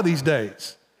supply these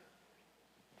days.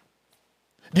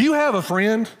 Do you have a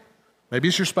friend? Maybe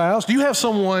it's your spouse. Do you have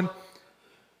someone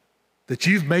that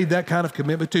you've made that kind of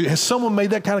commitment to? Has someone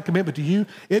made that kind of commitment to you?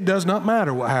 It does not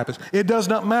matter what happens. It does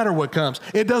not matter what comes.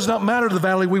 It does not matter the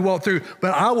valley we walk through,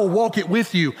 but I will walk it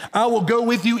with you. I will go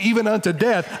with you even unto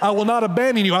death. I will not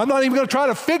abandon you. I'm not even going to try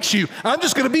to fix you. I'm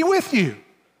just going to be with you.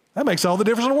 That makes all the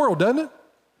difference in the world, doesn't it?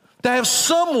 To have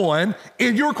someone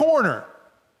in your corner.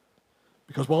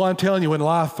 Because while I'm telling you, when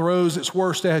life throws its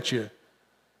worst at you,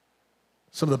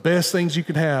 some of the best things you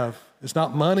can have is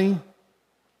not money,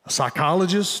 a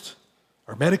psychologist,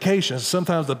 or medication.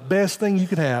 Sometimes the best thing you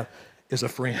can have is a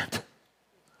friend,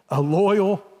 a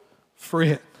loyal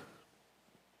friend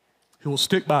who will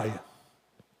stick by you.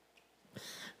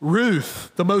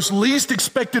 Ruth, the most least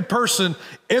expected person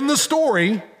in the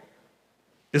story,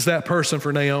 is that person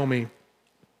for Naomi.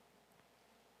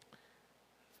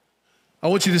 I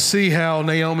want you to see how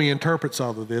Naomi interprets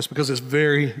all of this because it's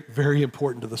very, very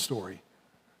important to the story.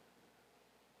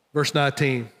 Verse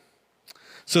 19.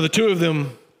 So the two of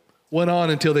them went on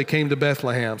until they came to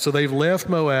Bethlehem. So they've left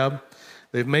Moab.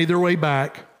 They've made their way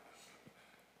back.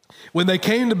 When they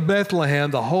came to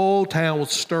Bethlehem, the whole town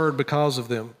was stirred because of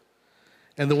them.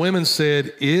 And the women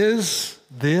said, is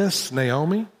this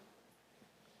Naomi?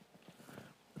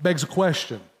 It begs a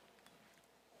question.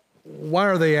 Why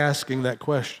are they asking that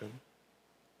question?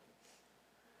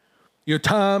 Your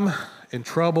time and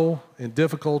trouble and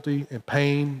difficulty and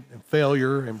pain and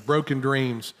failure and broken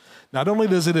dreams, not only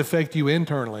does it affect you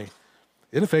internally,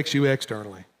 it affects you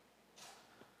externally.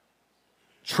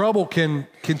 Trouble can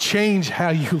change how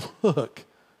you look.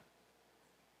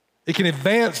 It can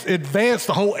advance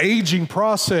the whole aging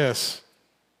process.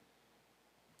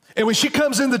 And when she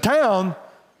comes into town,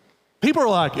 people are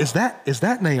like, is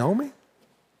that Naomi?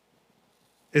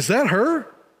 Is that her?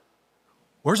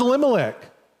 Where's Elimelech?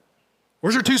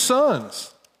 Where's her two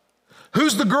sons?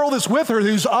 Who's the girl that's with her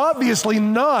who's obviously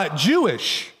not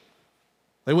Jewish?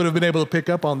 They would have been able to pick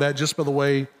up on that just by the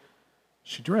way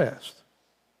she dressed.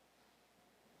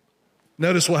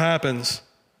 Notice what happens.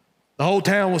 The whole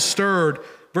town was stirred.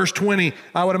 Verse 20,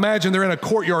 I would imagine they're in a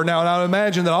courtyard now, and I would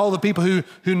imagine that all the people who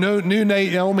knew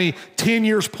Naomi 10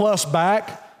 years plus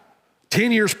back,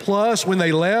 10 years plus when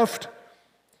they left,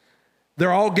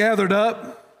 they're all gathered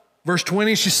up. Verse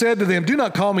 20, she said to them, do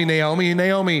not call me Naomi.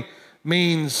 Naomi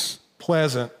means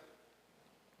pleasant.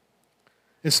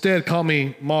 Instead, call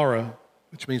me Mara,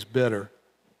 which means bitter.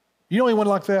 You know anyone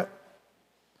like that?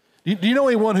 Do you know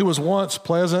anyone who was once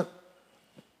pleasant,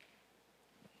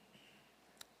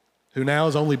 who now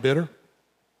is only bitter?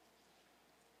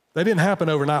 That didn't happen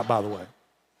overnight, by the way.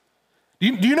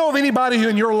 Do you know of anybody who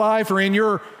in your life or in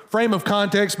your frame of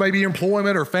context, maybe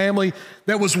employment or family,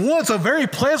 that was once a very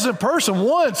pleasant person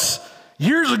once,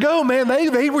 years ago, man,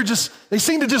 they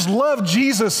seemed to just love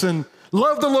Jesus and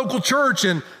love the local church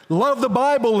and love the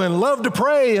Bible and love to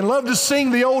pray and love to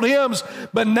sing the old hymns,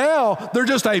 but now they're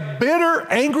just a bitter,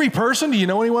 angry person. Do you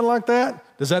know anyone like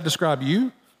that? Does that describe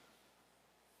you?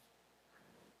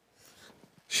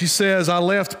 She says, I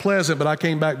left pleasant, but I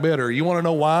came back bitter. You want to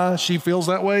know why she feels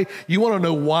that way? You want to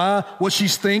know why, what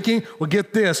she's thinking? Well,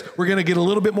 get this. We're going to get a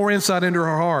little bit more insight into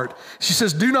her heart. She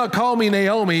says, do not call me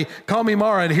Naomi, call me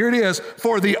Mara. And here it is.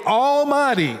 For the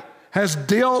Almighty has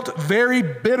dealt very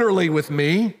bitterly with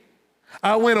me.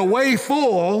 I went away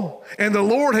full, and the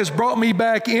Lord has brought me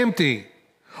back empty.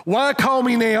 Why call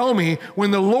me Naomi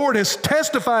when the Lord has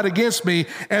testified against me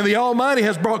and the Almighty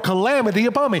has brought calamity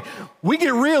upon me? We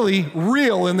get really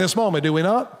real in this moment, do we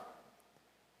not?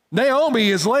 Naomi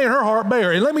is laying her heart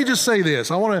bare. And let me just say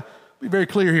this. I want to be very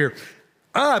clear here.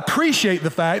 I appreciate the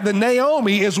fact that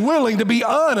Naomi is willing to be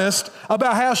honest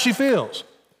about how she feels.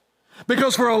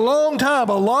 Because for a long time,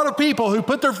 a lot of people who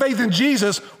put their faith in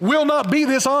Jesus will not be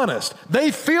this honest. They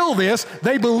feel this,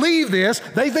 they believe this,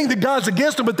 they think that God's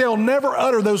against them, but they'll never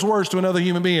utter those words to another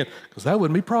human being because that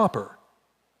wouldn't be proper.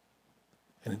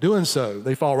 And in doing so,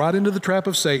 they fall right into the trap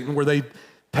of Satan where they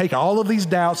take all of these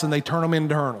doubts and they turn them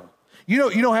internal. You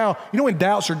know when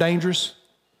doubts are dangerous?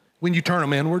 When you turn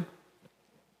them inward?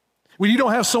 When you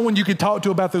don't have someone you can talk to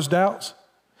about those doubts?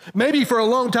 Maybe for a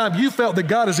long time you felt that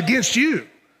God is against you.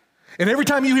 And every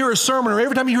time you hear a sermon or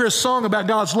every time you hear a song about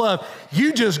God's love,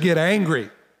 you just get angry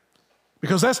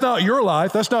because that's not your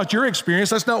life. That's not your experience.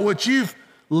 That's not what you've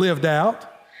lived out.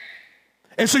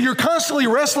 And so you're constantly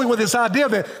wrestling with this idea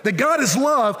that God is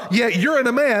love, yet you're in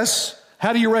a mess.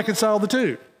 How do you reconcile the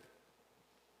two?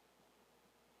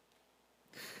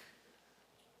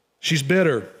 She's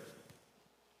bitter.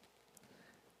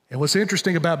 And what's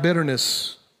interesting about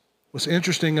bitterness, what's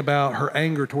interesting about her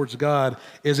anger towards God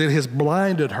is it has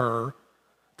blinded her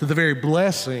to the very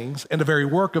blessings and the very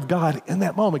work of God in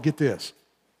that moment. Get this.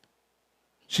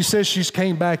 She says she's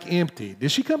came back empty.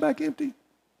 Did she come back empty?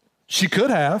 She could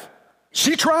have.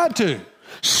 She tried to.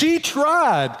 She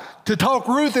tried to talk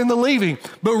Ruth into leaving,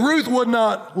 but Ruth would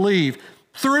not leave.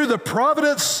 Through the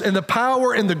providence and the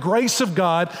power and the grace of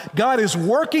God, God is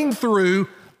working through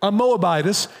a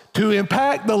Moabitess to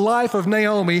impact the life of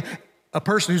Naomi, a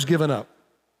person who's given up.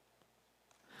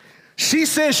 She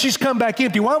says she's come back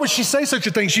empty. Why would she say such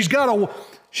a thing? She's got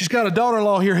a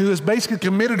daughter-in-law here who has basically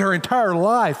committed her entire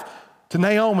life to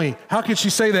Naomi. How can she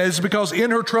say that? It's because in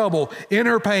her trouble, in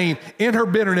her pain, in her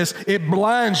bitterness, it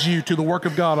blinds you to the work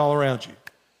of God all around you.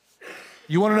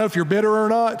 You want to know if you're bitter or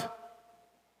not?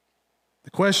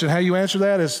 The question, how you answer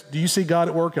that is, do you see God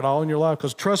at work at all in your life?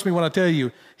 Because trust me when I tell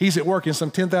you, He's at work in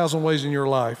some 10,000 ways in your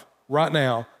life right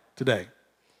now, today.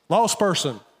 Lost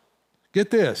person,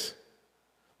 get this.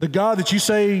 The God that you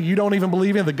say you don't even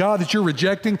believe in, the God that you're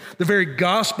rejecting, the very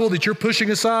gospel that you're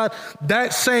pushing aside,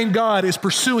 that same God is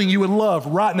pursuing you in love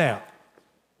right now.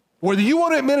 Whether you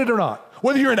want to admit it or not,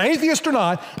 whether you're an atheist or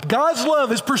not, God's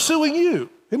love is pursuing you.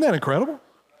 Isn't that incredible?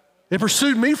 It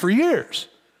pursued me for years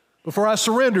before I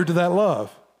surrendered to that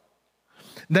love.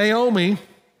 Naomi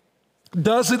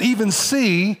doesn't even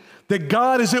see that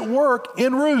God is at work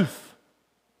in Ruth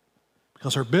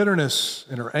because her bitterness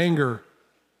and her anger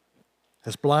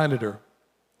has blinded her.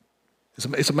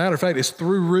 As a matter of fact, it's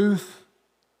through Ruth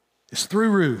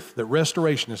that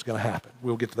restoration is going to happen.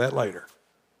 We'll get to that later.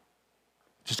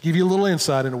 Just to give you a little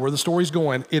insight into where the story's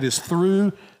going, it is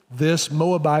through this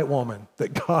Moabite woman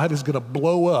that God is going to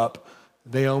blow up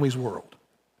Naomi's world.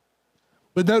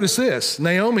 But notice this,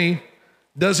 Naomi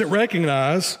doesn't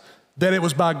recognize that it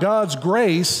was by God's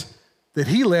grace that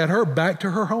He led her back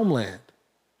to her homeland.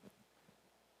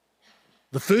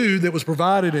 The food that was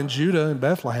provided in Judah and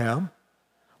Bethlehem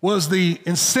was the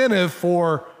incentive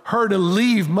for her to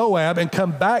leave Moab and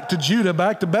come back to Judah,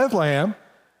 back to Bethlehem.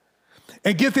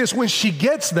 And get this, when she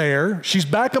gets there, she's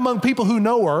back among people who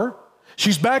know her.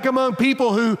 She's back among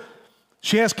people who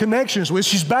she has connections with.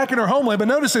 She's back in her homeland. But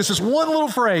notice this one little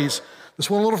phrase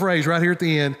right here at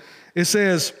the end. It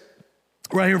says,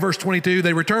 right here in verse 22,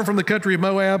 they returned from the country of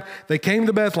Moab. They came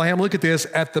to Bethlehem. Look at this,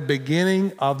 at the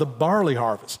beginning of the barley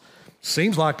harvest.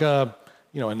 Seems like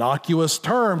innocuous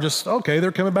term, just, okay,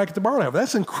 they're coming back at the barley harvest.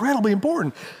 That's incredibly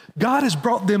important. God has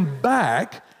brought them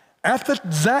back at the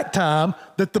exact time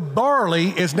that the barley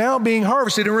is now being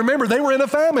harvested. And remember, they were in a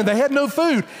famine. They had no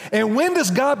food. And when does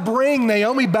God bring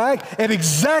Naomi back? At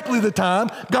exactly the time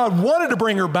God wanted to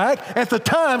bring her back, at the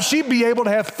time she'd be able to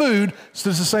have food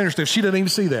to sustain herself. She doesn't even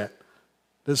see that.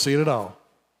 Doesn't see it at all.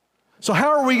 So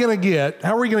how are we going to get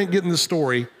in this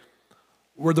story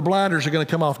where the blinders are going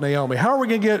to come off Naomi? How are we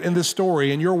going to get in this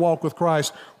story in your walk with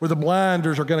Christ where the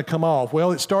blinders are going to come off?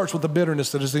 Well, it starts with the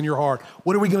bitterness that is in your heart.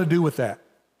 What are we going to do with that?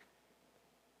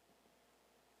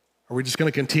 Are we just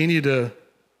going to continue to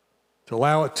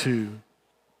allow it to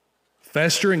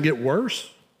fester and get worse?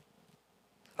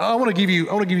 I want to give you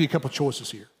a couple of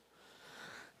choices here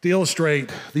to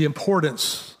illustrate the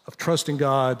importance of trusting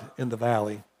God in the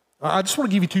valley. I just want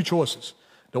to give you two choices.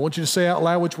 Don't want you to say out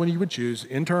loud which one you would choose.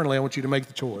 Internally, I want you to make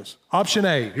the choice. Option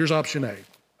A, here's option A.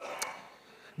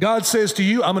 God says to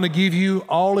you, I'm going to give you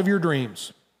all of your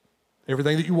dreams,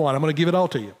 everything that you want. I'm going to give it all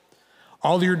to you.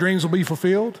 All of your dreams will be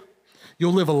fulfilled.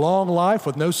 You'll live a long life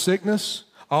with no sickness.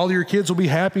 All of your kids will be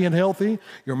happy and healthy.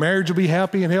 Your marriage will be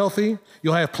happy and healthy.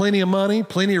 You'll have plenty of money,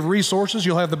 plenty of resources.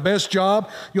 You'll have the best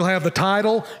job. You'll have the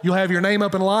title. You'll have your name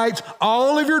up in lights.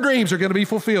 All of your dreams are going to be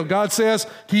fulfilled. God says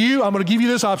to you, I'm going to give you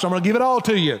this option. I'm going to give it all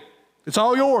to you. It's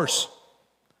all yours.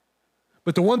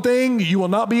 But the one thing you will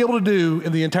not be able to do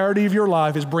in the entirety of your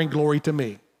life is bring glory to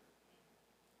me.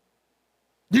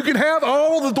 You can have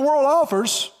all that the world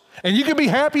offers, and you can be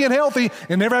happy and healthy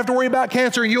and never have to worry about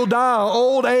cancer, and you'll die of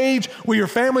old age with your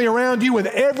family around you with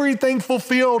everything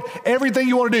fulfilled, everything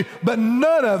you want to do, but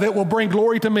none of it will bring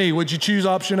glory to me. Would you choose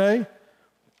option A?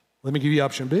 Let me give you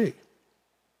option B.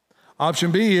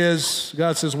 Option B is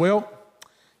God says, well,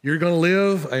 you're going to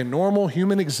live a normal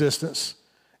human existence,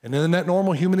 and in that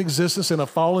normal human existence in a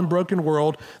fallen, broken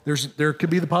world, there could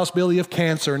be the possibility of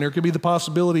cancer, and there could be the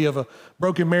possibility of a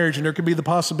broken marriage, and there could be the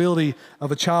possibility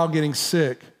of a child getting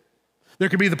sick. There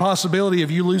could be the possibility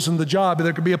of you losing the job, but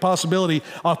there could be a possibility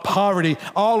of poverty.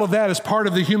 All of that is part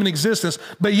of the human existence,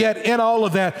 but yet in all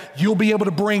of that, you'll be able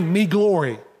to bring me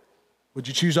glory. Would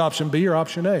you choose option B or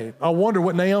option A? I wonder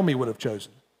what Naomi would have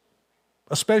chosen,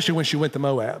 especially when she went to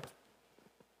Moab.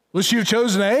 Would she have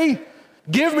chosen A?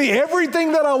 Give me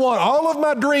everything that I want, all of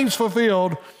my dreams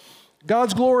fulfilled.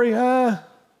 God's glory, what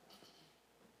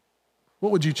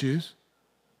would you choose?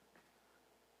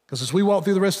 Because as we walk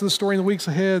through the rest of the story in the weeks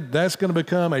ahead, that's going to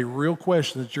become a real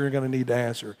question that you're going to need to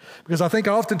answer. Because I think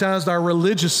oftentimes our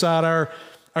religious side,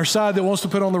 our side that wants to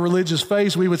put on the religious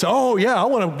face, we would say, oh yeah, I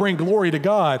want to bring glory to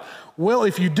God. Well,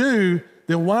 if you do,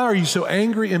 then why are you so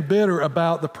angry and bitter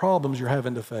about the problems you're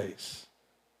having to face?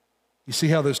 You see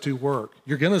how those two work.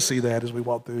 You're going to see that as we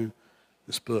walk through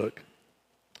this book.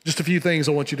 Just a few things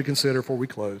I want you to consider before we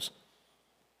close.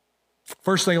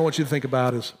 First thing I want you to think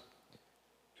about is,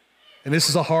 and this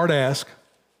is a hard ask,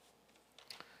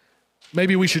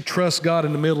 maybe we should trust God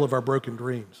in the middle of our broken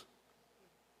dreams.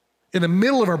 In the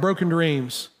middle of our broken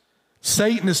dreams,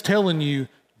 Satan is telling you,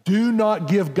 do not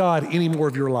give God any more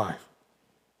of your life.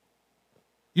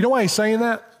 You know why he's saying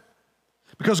that?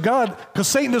 Because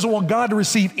Satan doesn't want God to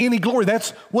receive any glory. That's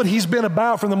what he's been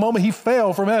about from the moment he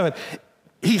fell from heaven.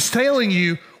 He's telling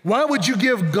you, why would you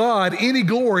give God any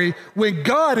glory when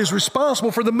God is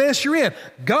responsible for the mess you're in?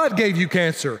 God gave you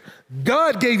cancer.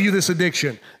 God gave you this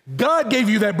addiction. God gave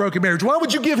you that broken marriage. Why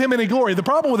would you give him any glory? The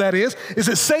problem with that is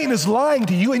that Satan is lying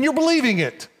to you and you're believing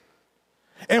it.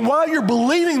 And while you're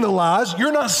believing the lies,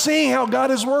 you're not seeing how God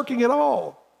is working at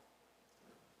all.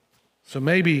 So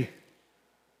maybe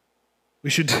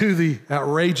we should do the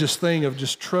outrageous thing of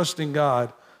just trusting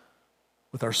God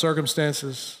with our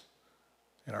circumstances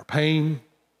and our pain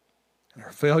and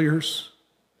our failures,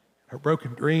 our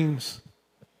broken dreams,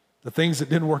 the things that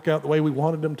didn't work out the way we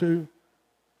wanted them to.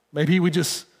 Maybe we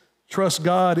just trust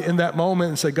God in that moment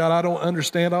and say, God, I don't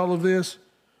understand all of this.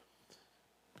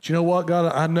 But you know what,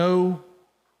 God, I know,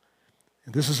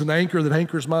 and this is an anchor that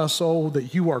anchors my soul,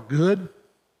 that you are good,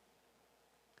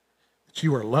 that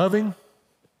you are loving,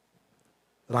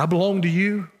 that I belong to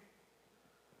you.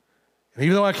 And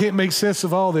even though I can't make sense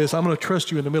of all this, I'm going to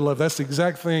trust you in the middle of it. That's the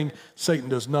exact thing Satan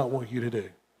does not want you to do.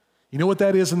 You know what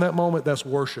that is in that moment? That's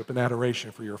worship and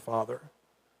adoration for your Father.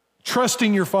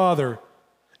 Trusting your Father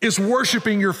is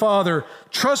worshiping your Father,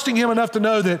 trusting him enough to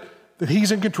know that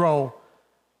he's in control,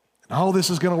 and all this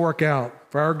is going to work out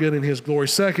for our good and his glory.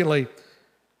 Secondly,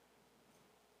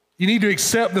 you need to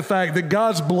accept the fact that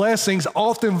God's blessings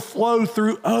often flow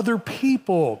through other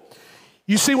people.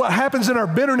 You see what happens in our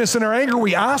bitterness and our anger,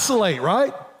 we isolate,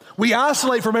 right? We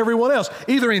isolate from everyone else,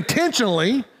 either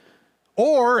intentionally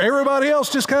Or everybody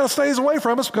else just kind of stays away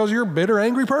from us because you're a bitter,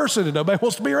 angry person and nobody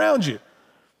wants to be around you.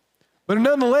 But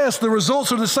nonetheless, the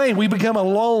results are the same. We become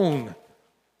alone.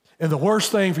 And the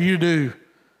worst thing for you to do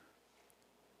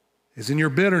is in your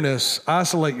bitterness,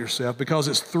 isolate yourself, because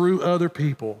it's through other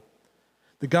people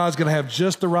that God's going to have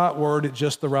just the right word at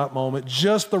just the right moment,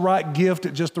 just the right gift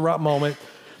at just the right moment,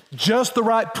 just the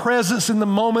right presence in the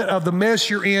moment of the mess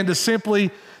you're in to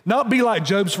simply not be like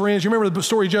Job's friends. You remember the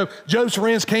story of Job? Job's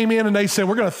friends came in and they said,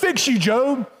 we're going to fix you,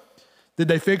 Job. Did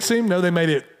they fix him? No, they made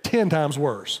it 10 times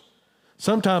worse.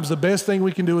 Sometimes the best thing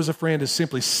we can do as a friend is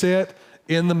simply sit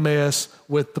in the mess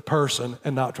with the person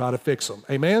and not try to fix them.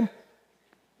 Amen?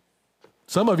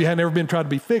 Some of you have never been tried to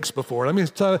be fixed before. I mean,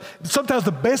 sometimes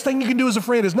the best thing you can do as a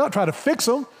friend is not try to fix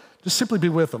them, just simply be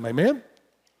with them. Amen?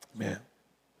 Amen.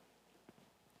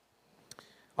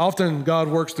 Often God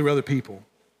works through other people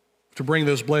to bring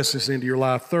those blessings into your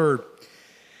life. Third,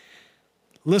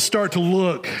 let's start to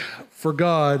look for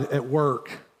God at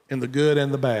work in the good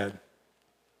and the bad.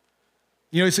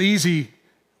 You know, it's easy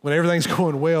when everything's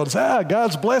going well to say,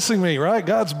 God's blessing me, right?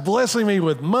 God's blessing me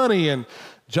with money and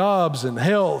jobs and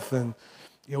health. And,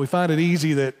 you know, we find it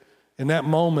easy that in that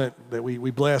moment that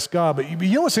we bless God. But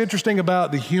you know what's interesting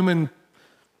about the human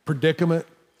predicament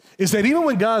is that even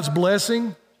when God's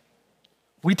blessing,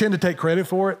 we tend to take credit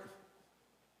for it.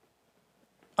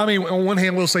 I mean, on one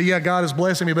hand, we'll say, yeah, God is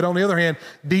blessing me. But on the other hand,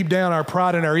 deep down, our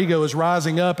pride and our ego is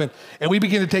rising up. And we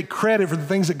begin to take credit for the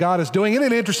things that God is doing.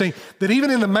 Isn't it interesting that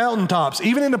even in the mountaintops,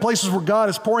 even in the places where God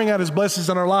is pouring out his blessings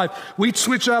in our life, we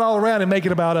switch that all around and make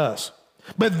it about us.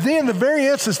 But then the very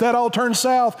instance that all turns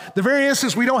south, the very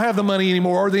instance we don't have the money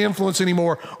anymore or the influence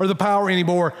anymore or the power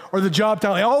anymore or the job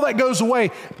title, all that goes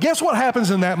away. Guess what happens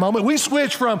in that moment? We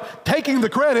switch from taking the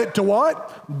credit to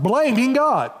what? Blaming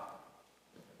God.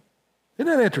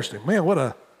 Isn't that interesting? Man, what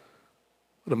a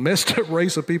messed up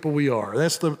race of people we are.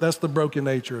 That's the broken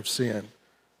nature of sin.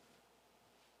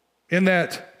 In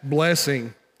that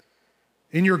blessing,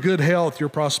 in your good health, your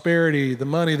prosperity, the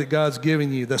money that God's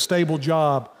giving you, the stable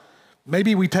job,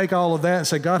 maybe we take all of that and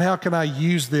say, God, how can I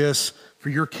use this for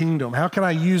your kingdom? How can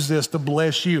I use this to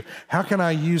bless you? How can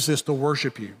I use this to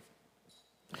worship you?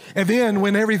 And then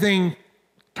when everything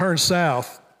turns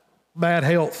south, bad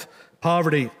health,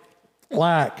 poverty,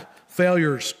 lack,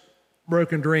 failures,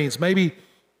 broken dreams, maybe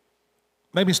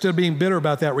instead of being bitter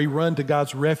about that, we run to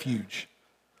God's refuge.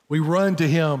 We run to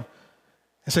him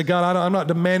and say, God, I'm not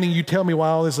demanding you tell me why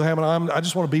all this is happening. I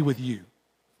just want to be with you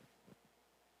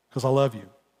because I love you.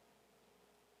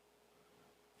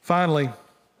 Finally,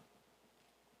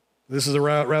 this is a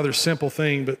rather simple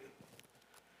thing, but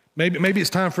maybe it's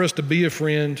time for us to be a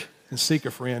friend and seek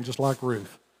a friend, just like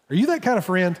Ruth. Are you that kind of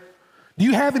friend? Do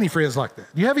you have any friends like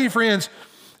that? Do you have any friends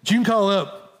that you can call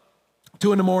up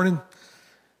 2 a.m.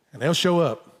 and they'll show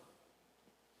up?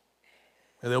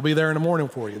 And they'll be there in the morning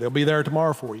for you. They'll be there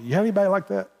tomorrow for you. You have anybody like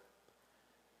that?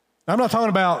 Now, I'm not talking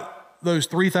about those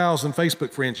 3,000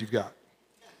 Facebook friends you've got.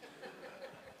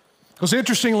 Because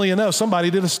interestingly enough, somebody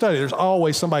did a study. There's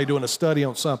always somebody doing a study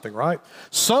on something, right?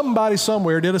 Somebody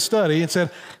somewhere did a study and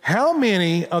said, how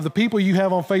many of the people you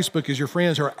have on Facebook as your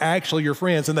friends are actually your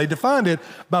friends? And they defined it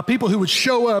by people who would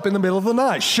show up in the middle of the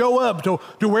night, show up to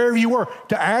wherever you were,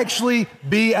 to actually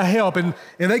be a help. And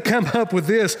they come up with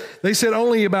this. They said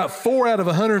only about 4 out of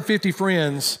 150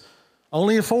 friends,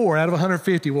 only 4 out of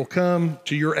 150 will come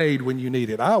to your aid when you need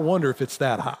it. I wonder if it's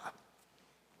that high.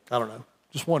 I don't know.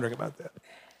 Just wondering about that.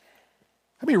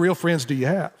 How many real friends do you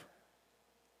have?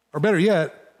 Or better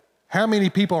yet, how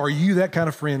many people are you that kind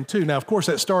of friend to? Now, of course,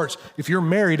 that starts, if you're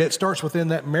married, that starts within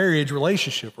that marriage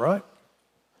relationship, right?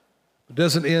 It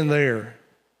doesn't end there.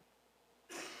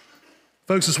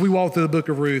 Folks, as we walk through the book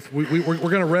of Ruth, we're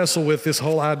going to wrestle with this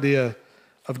whole idea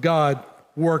of God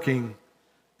working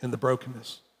in the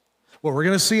brokenness. What we're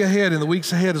going to see ahead in the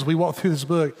weeks ahead as we walk through this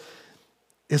book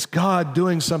is God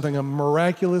doing something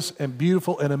miraculous and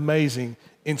beautiful and amazing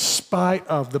in spite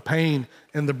of the pain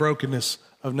and the brokenness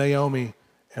of Naomi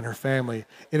and her family.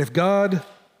 And if God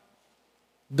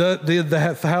did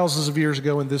that thousands of years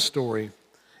ago in this story,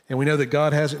 and we know that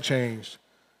God hasn't changed,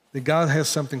 that God has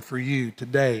something for you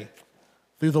today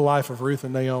through the life of Ruth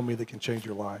and Naomi that can change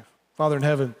your life. Father in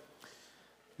heaven,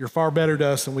 you're far better to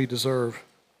us than we deserve.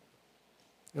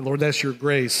 And Lord, that's your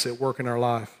grace at work in our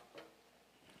life.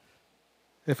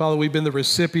 And Father, we've been the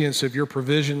recipients of your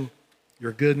provision,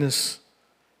 your goodness,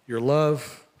 your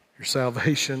love, your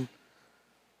salvation.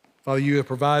 Father, you have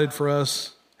provided for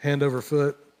us hand over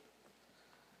foot.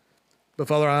 But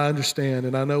Father, I understand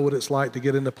and I know what it's like to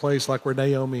get in a place like where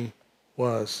Naomi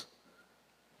was.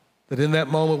 That in that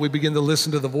moment we begin to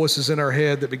listen to the voices in our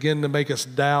head that begin to make us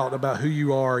doubt about who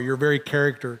you are, your very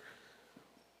character.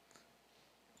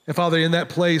 And Father, in that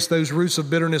place, those roots of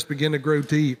bitterness begin to grow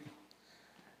deep.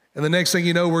 And the next thing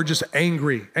you know, we're just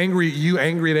angry. Angry at you,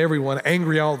 angry at everyone,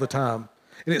 angry all the time.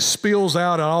 And it spills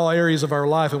out in all areas of our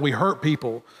life, and we hurt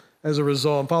people as a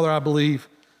result. And Father, I believe,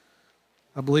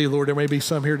 Lord, there may be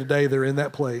some here today that are in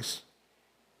that place.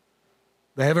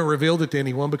 They haven't revealed it to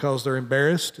anyone because they're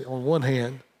embarrassed on one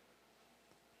hand,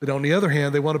 but on the other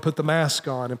hand, they want to put the mask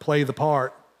on and play the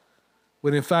part,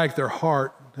 when in fact their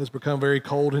heart has become very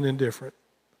cold and indifferent.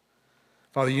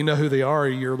 Father, you know who they are.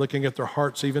 You're looking at their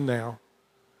hearts even now.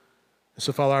 And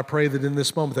so, Father, I pray that in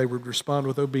this moment they would respond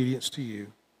with obedience to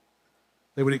you.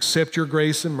 They would accept your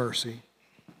grace and mercy,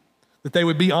 that they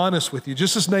would be honest with you,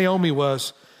 just as Naomi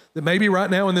was, that maybe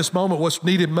right now in this moment what's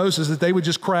needed most is that they would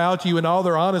just cry out to you in all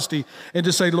their honesty and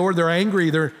just say, Lord, they're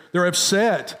angry, they're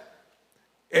upset.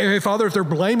 And Father, if they're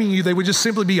blaming you, they would just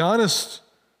simply be honest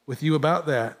with you about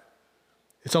that.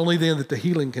 It's only then that the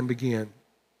healing can begin.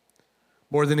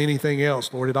 More than anything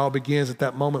else, Lord, it all begins at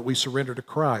that moment we surrender to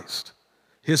Christ,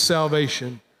 his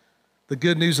salvation, the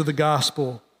good news of the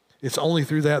gospel. It's only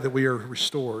through that we are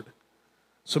restored.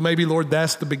 So maybe, Lord,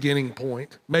 that's the beginning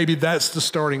point. Maybe that's the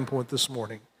starting point this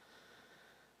morning.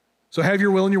 So have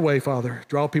your will and your way, Father.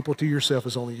 Draw people to yourself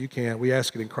as only you can. We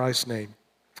ask it in Christ's name.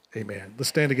 Amen. Let's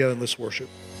stand together and let's worship.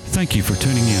 Thank you for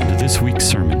tuning in to this week's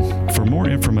sermon. For more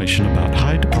information about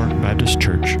Hyde Park Baptist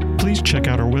Church, please check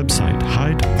out our website,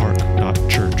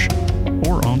 hydepark.church,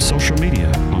 or on social media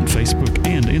on Facebook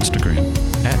and Instagram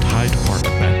at Hyde Park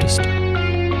Baptist.